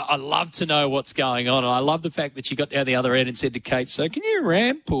too. I love to know what's going on. And I love the fact that she got down the other end and said to Kate, so can you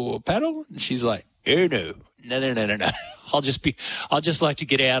ramp or paddle? And she's like, oh, no. I'll just like to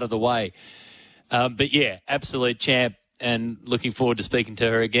get out of the way. But yeah, absolute champ, and looking forward to speaking to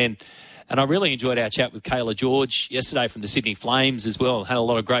her again. And I really enjoyed our chat with Kayla George yesterday from the Sydney Flames as well. Had a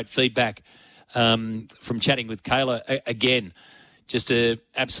lot of great feedback from chatting with Kayla again. Just an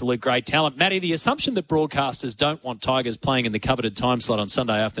absolute great talent. Matty, the assumption that broadcasters don't want Tigers playing in the coveted time slot on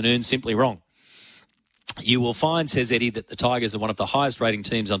Sunday afternoon, simply wrong. You will find, says Eddie, that the Tigers are one of the highest rating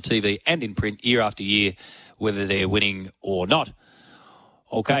teams on TV and in print year after year, whether they're winning or not.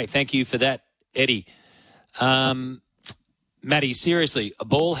 Okay, thank you for that, Eddie. Matty, seriously, a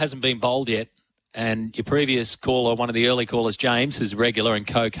ball hasn't been bowled yet, and your previous caller, one of the early callers, James, who's regular and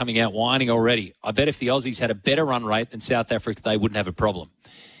co, coming out whining already. I bet if the Aussies had a better run rate than South Africa, they wouldn't have a problem.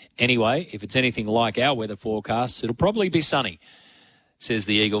 Anyway, if it's anything like our weather forecasts, it'll probably be sunny, says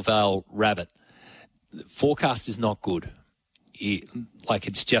the Eagle Vale Rabbit. The forecast is not good.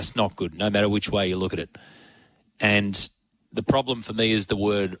 It's just not good, no matter which way you look at it. And the problem for me is the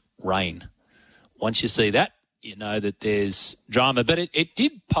word rain. Once you see that, you know that there's drama. But it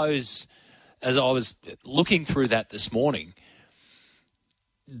did pose, as I was looking through that this morning,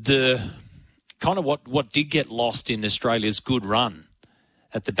 the kind of what did get lost in Australia's good run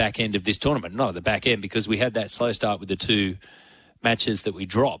at the back end of this tournament. Not at the back end, because we had that slow start with the 2 matches that we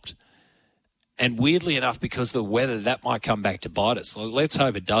dropped. And weirdly enough, because of the weather, that might come back to bite us. Let's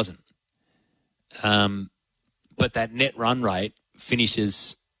hope it doesn't. But that net run rate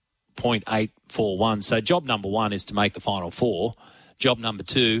finishes 0.841. So job number 1 is to make the Final 4. Job number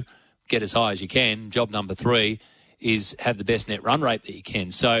 2, get as high as you can. Job number 3 is have the best net run rate that you can.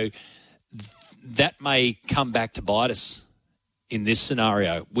 So that may come back to bite us in this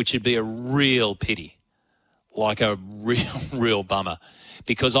scenario, which would be a real pity, like a real bummer,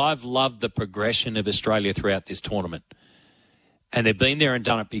 because I've loved the progression of Australia throughout this tournament. And they've been there and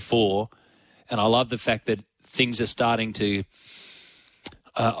done it before. And I love the fact that things are starting to,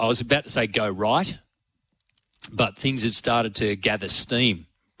 I was about to say go right, but things have started to gather steam,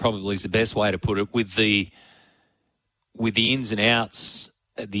 probably is the best way to put it, with the ins and outs,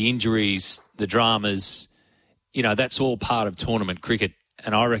 the injuries, the dramas. You know, that's all part of tournament cricket.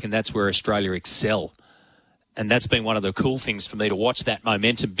 And I reckon that's where Australia excel. And that's been one of the cool things for me, to watch that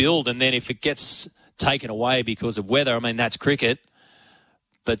momentum build. And then if it gets taken away because of weather, I mean, that's cricket,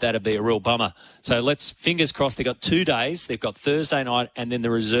 but that'd be a real bummer. So let's, fingers crossed, they've got 2 days. They've got Thursday night and then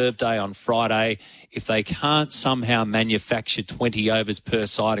the reserve day on Friday. If they can't somehow manufacture 20 overs per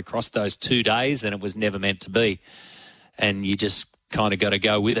side across those 2 days, then it was never meant to be. And you just kind of got to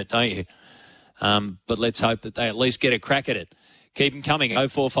go with it, don't you? But let's hope that they at least get a crack at it. Keep them coming.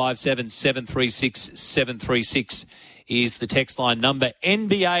 0457 736 736 is the text line number.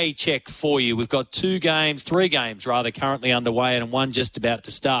 NBA check for you. We've got 3 games currently underway, and one just about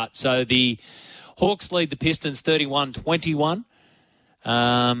to start. So the Hawks lead the Pistons 31-21.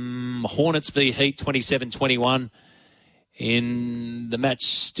 Hornets v Heat 27-21 in the match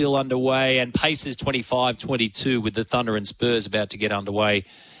still underway, and Pacers 25-22 with the Thunder and Spurs about to get underway.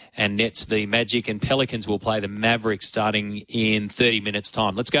 And Nets v Magic, and Pelicans will play the Mavericks starting in 30 minutes'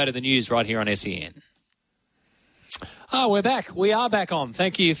 time. Let's go to the news right here on SEN. Oh, we're back. We are back on.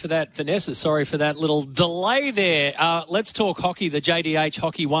 Thank you for that, Vanessa. Sorry for that little delay there. Let's talk hockey. The JDH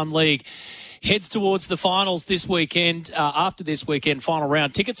Hockey 1 League heads towards the finals this weekend. After this weekend, final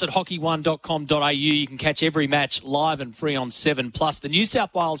round. Tickets at hockey1.com.au. You can catch every match live and free on 7+. The New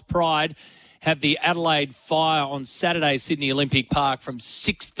South Wales Pride have the Adelaide Fire on Saturday, Sydney Olympic Park from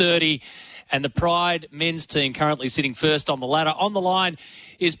 6:30. And the Pride men's team currently sitting first on the ladder. On the line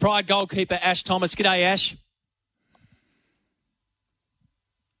is Pride goalkeeper Ash Thomas. G'day, Ash.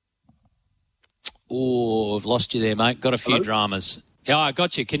 Oh, I've lost you there, mate. Got a few dramas. Yeah, I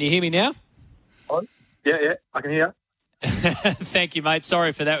got you. Can you hear me now? Yeah, I can hear you. Thank you, mate.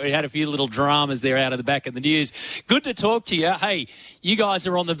 Sorry for that. We had a few little dramas there out of the back of the news. Good to talk to you. Hey, you guys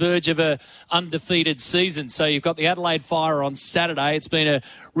are on the verge of a undefeated season. So you've got the Adelaide Fire on Saturday. It's been a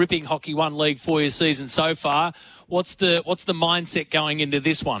ripping Hockey 1 League for your season so far. What's the mindset going into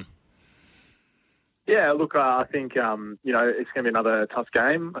this one? Yeah, look, I think, it's going to be another tough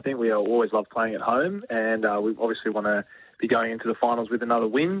game. I think we always love playing at home, and we obviously want to be going into the finals with another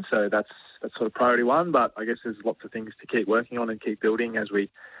win, so that's sort of priority 1. But I guess there's lots of things to keep working on and keep building as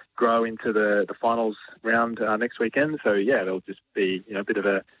we grow into the finals round next weekend. So yeah, it'll just be a bit of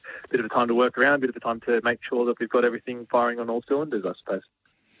a time to work around, a bit of a time to make sure that we've got everything firing on all cylinders, I suppose.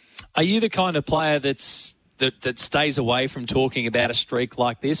 Are you the kind of player that stays away from talking about a streak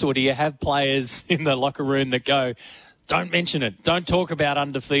like this, or do you have players in the locker room that go, don't mention it, don't talk about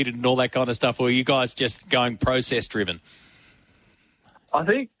undefeated and all that kind of stuff, or are you guys just going process driven? I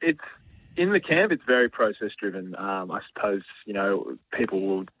think in the camp, it's very process driven. I suppose, people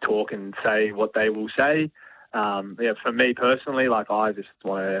will talk and say what they will say. For me personally, I just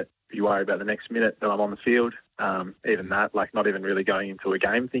want to be worried about the next minute that I'm on the field. Even that, not even really going into a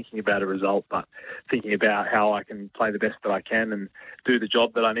game, thinking about a result, but thinking about how I can play the best that I can and do the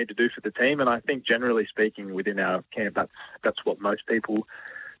job that I need to do for the team. And I think generally speaking within our camp, that's what most people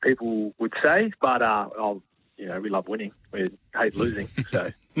would say. But we love winning. We hate losing.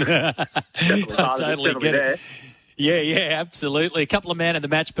 So definitely totally get there. It. Yeah, absolutely. A couple of man of the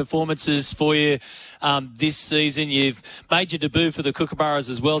match performances for you this season. You've made your debut for the Kookaburras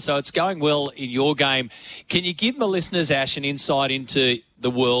as well, so it's going well in your game. Can you give my listeners, Ash, an insight into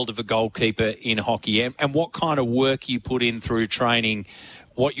the world of a goalkeeper in hockey and what kind of work you put in through training,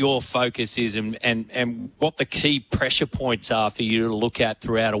 what your focus is and what the key pressure points are for you to look at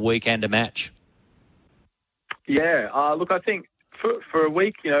throughout a week and a match? Yeah, look, I think for a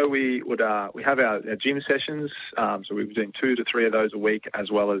week, we have our gym sessions. So we were doing 2 to 3 of those a week, as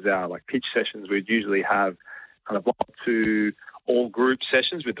well as our pitch sessions. We'd usually have kind of 1 or 2 all group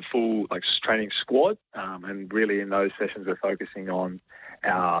sessions with the full training squad, and really in those sessions we're focusing on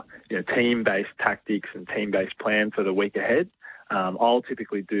our team-based tactics and team-based plan for the week ahead. I'll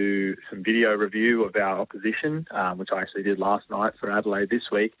typically do some video review of our opposition, which I actually did last night for Adelaide this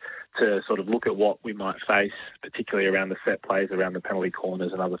week, to sort of look at what we might face, particularly around the set plays, around the penalty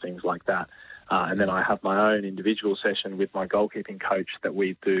corners and other things like that. And then I have my own individual session with my goalkeeping coach that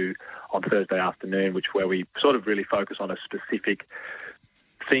we do on Thursday afternoon, where we sort of really focus on a specific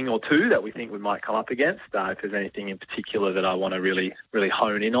thing or two that we think we might come up against, if there's anything in particular that I want to really, really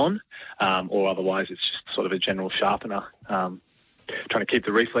hone in on, or otherwise it's just sort of a general sharpener, trying to keep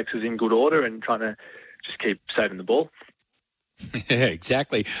the reflexes in good order and trying to just keep saving the ball. Yeah,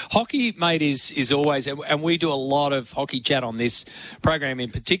 exactly. Hockey, mate, is always, and we do a lot of hockey chat on this program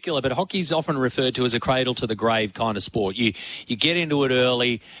in particular, but hockey's often referred to as a cradle to the grave kind of sport. You get into it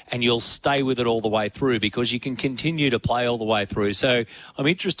early and you'll stay with it all the way through because you can continue to play all the way through. So I'm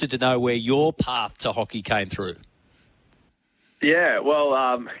interested to know where your path to hockey came through. Yeah,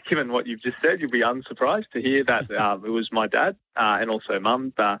 well, given what you've just said, you'll be unsurprised to hear that it was my dad and also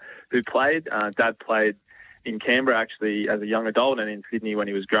mum who played. Dad played in Canberra, actually, as a young adult, and in Sydney when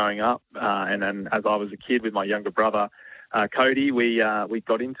he was growing up. And then as I was a kid with my younger brother, Cody, we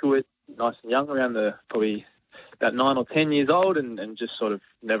got into it nice and young, around probably about 9 or 10 years old, and just sort of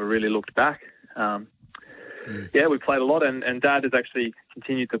never really looked back. Yeah, we played a lot, and Dad has actually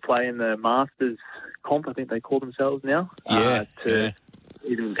continued to play in the Masters comp, I think they call themselves now. Even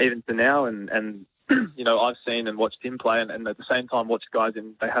to now, and I've seen and watched him play, and at the same time watched guys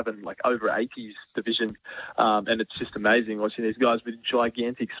they have in over 80s division, and it's just amazing watching these guys with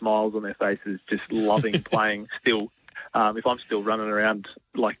gigantic smiles on their faces, just loving playing still. If I'm still running around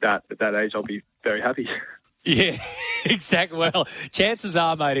like that at that age, I'll be very happy. Yeah, exactly. Well, chances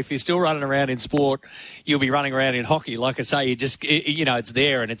are, mate, if you're still running around in sport, you'll be running around in hockey. Like I say, it's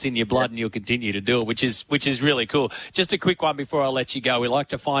there and it's in your blood, and you'll continue to do it, which is really cool. Just a quick one before I let you go. We like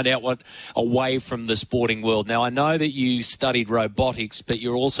to find out what away from the sporting world. Now, I know that you studied robotics, but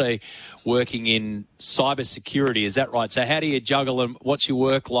you're also working in cybersecurity. Is that right? So how do you juggle, and what's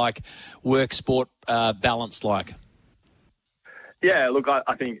your work-sport balance like? Yeah, look,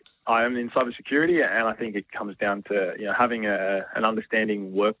 I think I am in cybersecurity, and I think it comes down to having an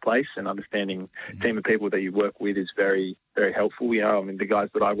understanding workplace and understanding team of people that you work with is very, very helpful. The guys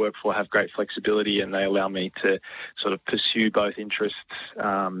that I work for have great flexibility, and they allow me to sort of pursue both interests,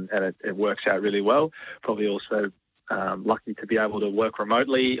 and it works out really well. Probably also lucky to be able to work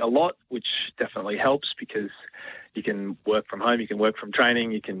remotely a lot, which definitely helps because you can work from home, you can work from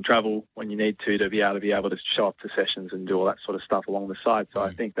training, you can travel when you need to be able to show up to sessions and do all that sort of stuff along the side. So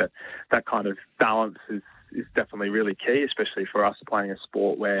I think that kind of balance is definitely really key, especially for us playing a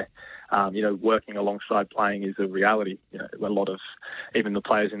sport where, working alongside playing is a reality. A lot of, even the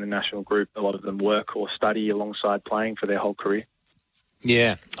players in the national group, a lot of them work or study alongside playing for their whole career.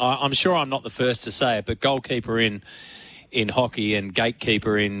 Yeah, I'm sure I'm not the first to say it, but goalkeeper in hockey and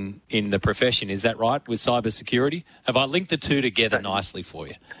gatekeeper in the profession. Is that right, with cybersecurity? Have I linked the two together nicely for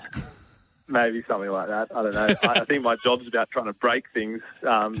you? Maybe something like that. I don't know. I think my job's about trying to break things,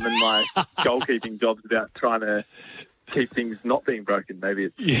 and my goalkeeping job's about trying to keep things not being broken.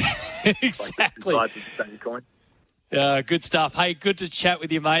 Maybe it's exactly. Like the same coin. Good stuff. Hey, good to chat with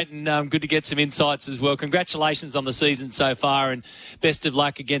you, mate, and good to get some insights as well. Congratulations on the season so far, and best of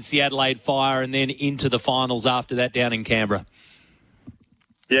luck against the Adelaide Fire and then into the finals after that down in Canberra.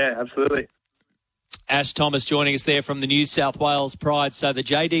 Yeah, absolutely. Ash Thomas joining us there from the New South Wales Pride. So the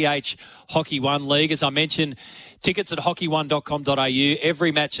JDH Hockey One League, as I mentioned, tickets at hockey1.com.au.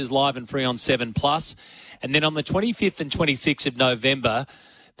 Every match is live and free on 7+. And then on the 25th and 26th of November,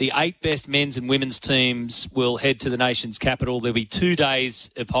 the 8 best men's and women's teams will head to the nation's capital. There'll be 2 days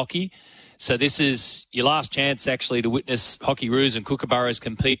of hockey. So this is your last chance, actually, to witness Hockeyroos and Kookaburras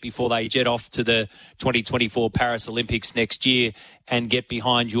compete before they jet off to the 2024 Paris Olympics next year and get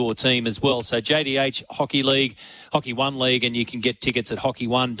behind your team as well. So JDH Hockey League, Hockey One League, and you can get tickets at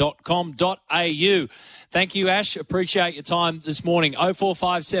hockey1.com.au. Thank you, Ash. Appreciate your time this morning.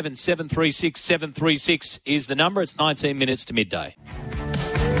 0457 736 736 is the number. It's 19 minutes to midday.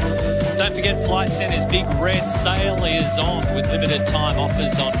 Don't forget, Flight Centre's Big Red Sale is on with limited time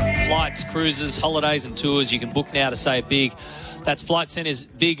offers on flights, cruises, holidays and tours. You can book now to save big. That's Flight Centre's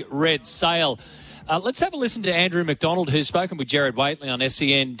Big Red Sale. Let's have a listen to Andrew McDonald, who's spoken with Jared Waitley on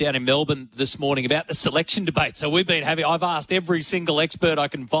SEN down in Melbourne this morning about the selection debate. So I've asked every single expert I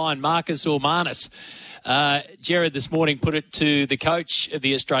can find, Marcus or Marnus. Jared this morning put it to the coach of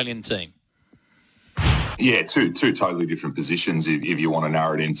the Australian team. Yeah, two totally different positions if you want to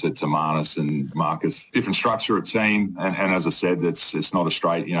narrow it into Marnus and Marcus. Different structure of team, and as I said, it's not a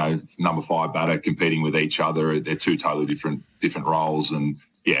straight, number 5 batter competing with each other. They're two totally different roles, and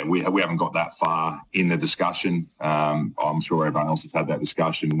yeah, we haven't got that far in the discussion. I'm sure everyone else has had that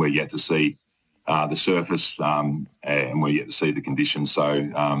discussion. We're yet to see the surface, and we're yet to see the conditions.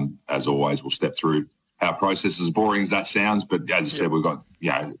 So, as always, we'll step through our process, as boring as that sounds. But as I said, we've got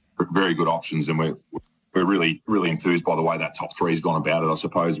very good options, and we're really, really enthused by the way that top 3 has gone about it. I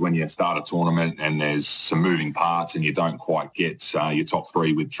suppose when you start a tournament and there's some moving parts and you don't quite get your top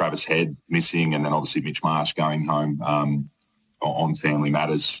 3 with Travis Head missing, and then obviously Mitch Marsh going home on family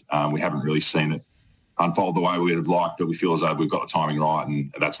matters, we haven't really seen it unfold the way we would have liked, but we feel as though we've got the timing right,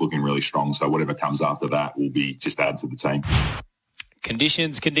 and that's looking really strong. So whatever comes after that will be just add to the team.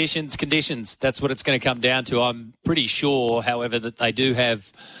 Conditions. That's what it's going to come down to. I'm pretty sure, however, that they do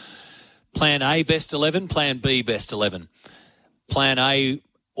have Plan A, best 11, Plan B, best 11. Plan A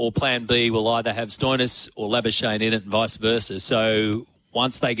or Plan B will either have Stoinis or Labuschagne in it and vice versa. So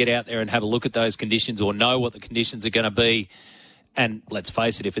once they get out there and have a look at those conditions or know what the conditions are going to be, and let's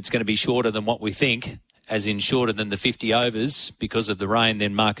face it, if it's going to be shorter than what we think, as in shorter than the 50 overs because of the rain,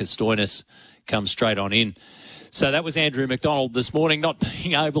 then Marcus Stoinis comes straight on in. So that was Andrew McDonald this morning, not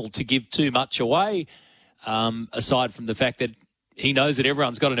being able to give too much away, aside from the fact that he knows that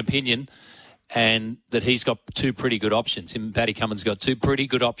everyone's got an opinion and that he's got 2 pretty good options. Him and Paddy Cummins got 2 pretty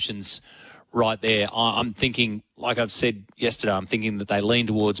good options right there. I'm thinking, like I've said yesterday, I'm thinking that they lean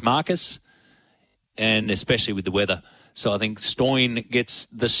towards Marcus, and especially with the weather. So I think Stoin gets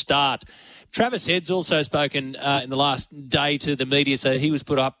the start. Travis Head's also spoken in the last day to the media. So he was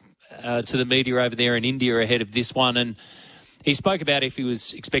put up to the media over there in India ahead of this one, and he spoke about if he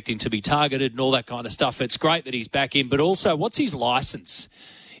was expecting to be targeted and all that kind of stuff. It's great that he's back in, but also what's his licence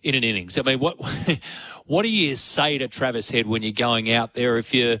in an innings? I mean, what do you say to Travis Head when you're going out there?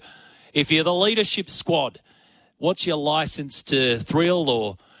 If you're the leadership squad, what's your licence to thrill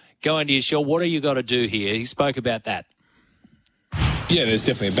or go into your shell? What do you got to do here? He spoke about that. Yeah, there's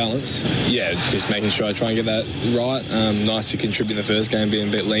definitely a balance. Yeah, just making sure I try and get that right. Nice to contribute in the first game, being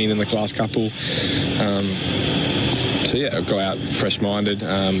a bit lean in the last couple. So yeah, I'll go out fresh-minded.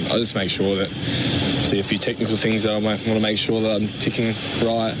 I'll just make sure that, see a few technical things that I want to make sure that I'm ticking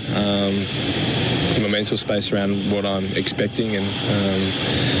right. My mental space around what I'm expecting and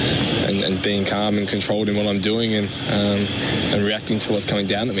being calm and controlled in what I'm doing and reacting to what's coming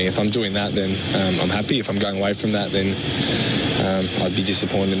down at me. If I'm doing that, then I'm happy. If I'm going away from that, then I'd be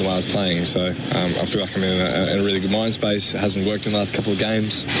disappointed in the way I was playing. So I feel like I'm in a really good mind space. It hasn't worked in the last couple of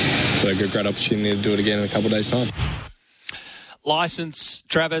games, but a great opportunity to do it again in a couple of days' time. Licence,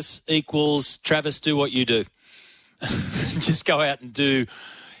 Travis, equals Travis, do what you do. Just go out and do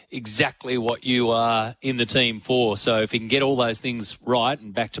exactly what you are in the team for. So if he can get all those things right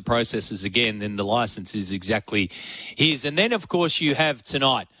and back to processes again, then the licence is exactly his. And then, of course, you have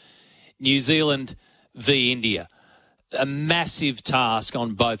tonight New Zealand v India. A massive task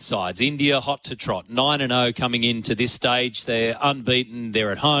on both sides. India hot to trot, 9-0 coming into this stage. They're unbeaten.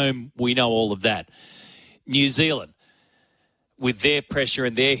 They're at home. We know all of that. New Zealand, with their pressure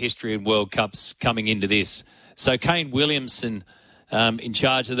and their history in World Cups coming into this. So Kane Williamson, in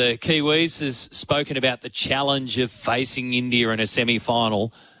charge of the Kiwis, has spoken about the challenge of facing India in a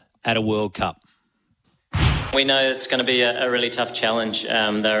semi-final at a World Cup. We know it's going to be a really tough challenge.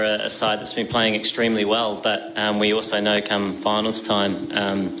 They're a side that's been playing extremely well, but we also know come finals time,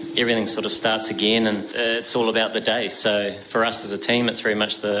 everything sort of starts again, and it's all about the day. So for us as a team, it's very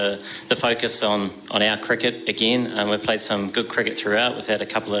much the focus on our cricket again. We've played some good cricket throughout. We've had a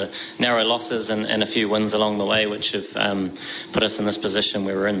couple of narrow losses and a few wins along the way, which have put us in this position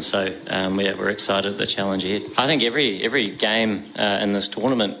where we're in. So we're excited at the challenge ahead. I think every game in this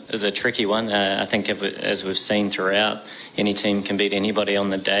tournament is a tricky one. I think as we've seen throughout, any team can beat anybody on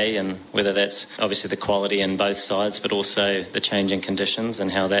the day, and whether that's obviously the quality in both sides, but also the changing conditions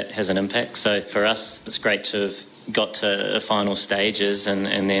and how that has an impact. So for us, it's great to have got to the final stages and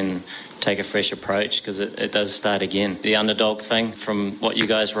then take a fresh approach, because it does start again. The underdog thing, from what you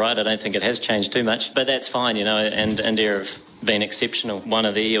guys write, I don't think it has changed too much, but that's fine, and India have been exceptional, one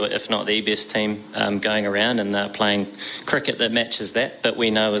of the, if not the best team going around, and they're playing cricket that matches that. But we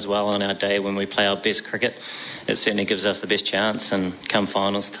know as well on our day, when we play our best cricket, it certainly gives us the best chance, and come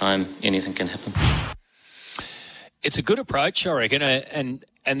finals time, anything can happen. It's a good approach, I reckon,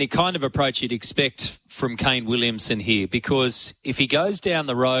 and the kind of approach you'd expect from Kane Williamson here, because if he goes down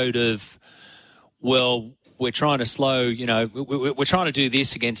the road of, well, we're trying to slow, we're trying to do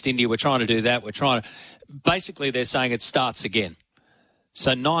this against India, we're trying to do that, basically they're saying it starts again.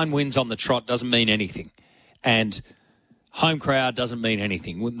 So 9 wins on the trot doesn't mean anything. And home crowd doesn't mean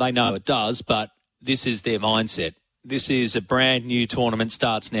anything. They know it does, but this is their mindset. This is a brand new tournament,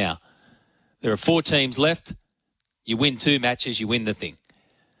 starts now. There are 4 teams left. You win 2 matches, you win the thing.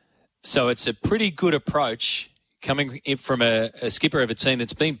 So it's a pretty good approach coming in from a skipper of a team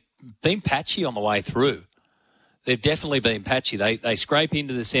that's been patchy on the way through. They've definitely been patchy. They scrape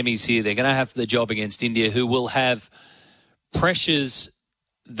into the semis here. They're going to have the job against India, who will have pressures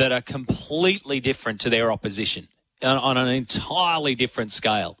that are completely different to their opposition on an entirely different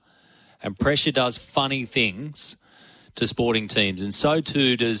scale. And pressure does funny things to sporting teams, and so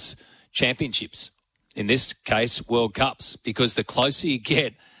too does championships. In this case, World Cups, because the closer you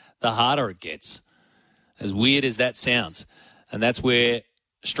get, the harder it gets. As weird as that sounds. And that's where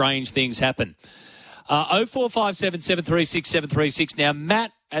strange things happen. 0457 736 736. Now,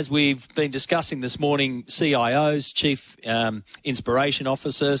 Matt, as we've been discussing this morning, CIOs, Chief Inspiration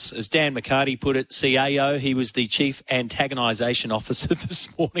Officers, as Dan McCarty put it, CAO, he was the Chief Antagonisation Officer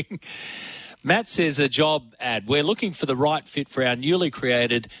this morning. Matt says a job ad. We're looking for the right fit for our newly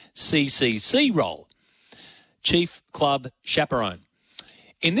created CCC role, Chief Club Chaperone.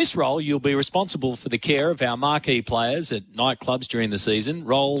 In this role, you'll be responsible for the care of our marquee players at nightclubs during the season.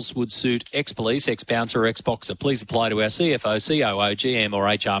 Roles would suit ex-police, ex-bouncer, ex-boxer. Please apply to our CFO, COO, GM or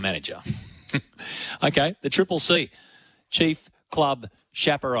HR manager. Okay, the Triple C, Chief Club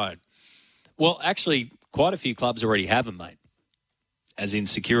Chaperone. Well, actually, quite a few clubs already have them, mate, as in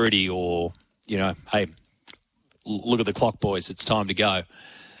security or, you know, hey, look at the clock, boys, it's time to go.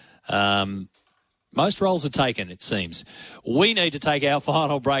 Most roles are taken, it seems. We need to take our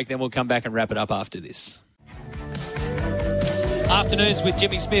final break, then we'll come back and wrap it up after this. Afternoons with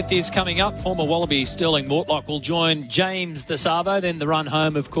Jimmy Smith is coming up. Former Wallaby Sterling Mortlock will join James the Savo, then the run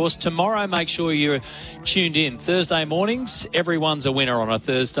home, of course. Tomorrow, make sure you're tuned in. Thursday mornings, everyone's a winner on a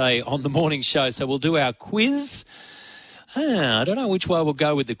Thursday on the morning show. So we'll do our quiz. I don't know which way we'll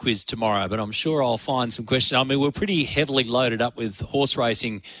go with the quiz tomorrow, but I'm sure I'll find some questions. I mean, we're pretty heavily loaded up with horse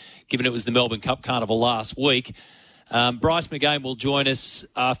racing, given it was the Melbourne Cup Carnival last week. Bryce McGain will join us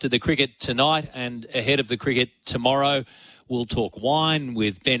after the cricket tonight and ahead of the cricket tomorrow. We'll talk wine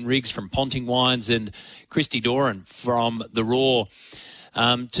with Ben Riggs from Ponting Wines and Christy Doran from The Raw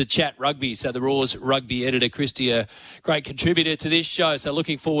to chat rugby. So The Raw's rugby editor, Christy, a great contributor to this show. So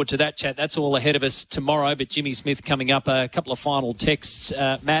looking forward to that chat. That's all ahead of us tomorrow. But Jimmy Smith coming up. A couple of final texts.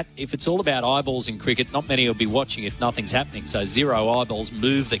 Matt, if it's all about eyeballs in cricket, not many will be watching if nothing's happening. So 0 eyeballs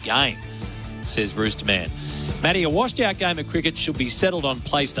move the game, says Rooster Man. Matty, a washed-out game of cricket should be settled on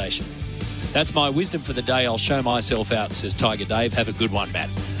PlayStation. That's my wisdom for the day. I'll show myself out, says Tiger Dave. Have a good one, Matt.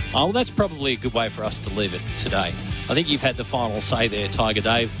 Oh, well, that's probably a good way for us to leave it today. I think you've had the final say there, Tiger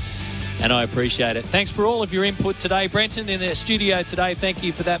Dave, and I appreciate it. Thanks for all of your input today. Brenton in the studio today, thank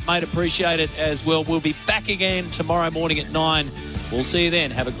you for that, mate. Appreciate it as well. We'll be back again tomorrow morning at 9. We'll see you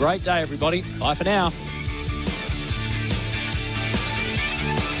then. Have a great day, everybody. Bye for now.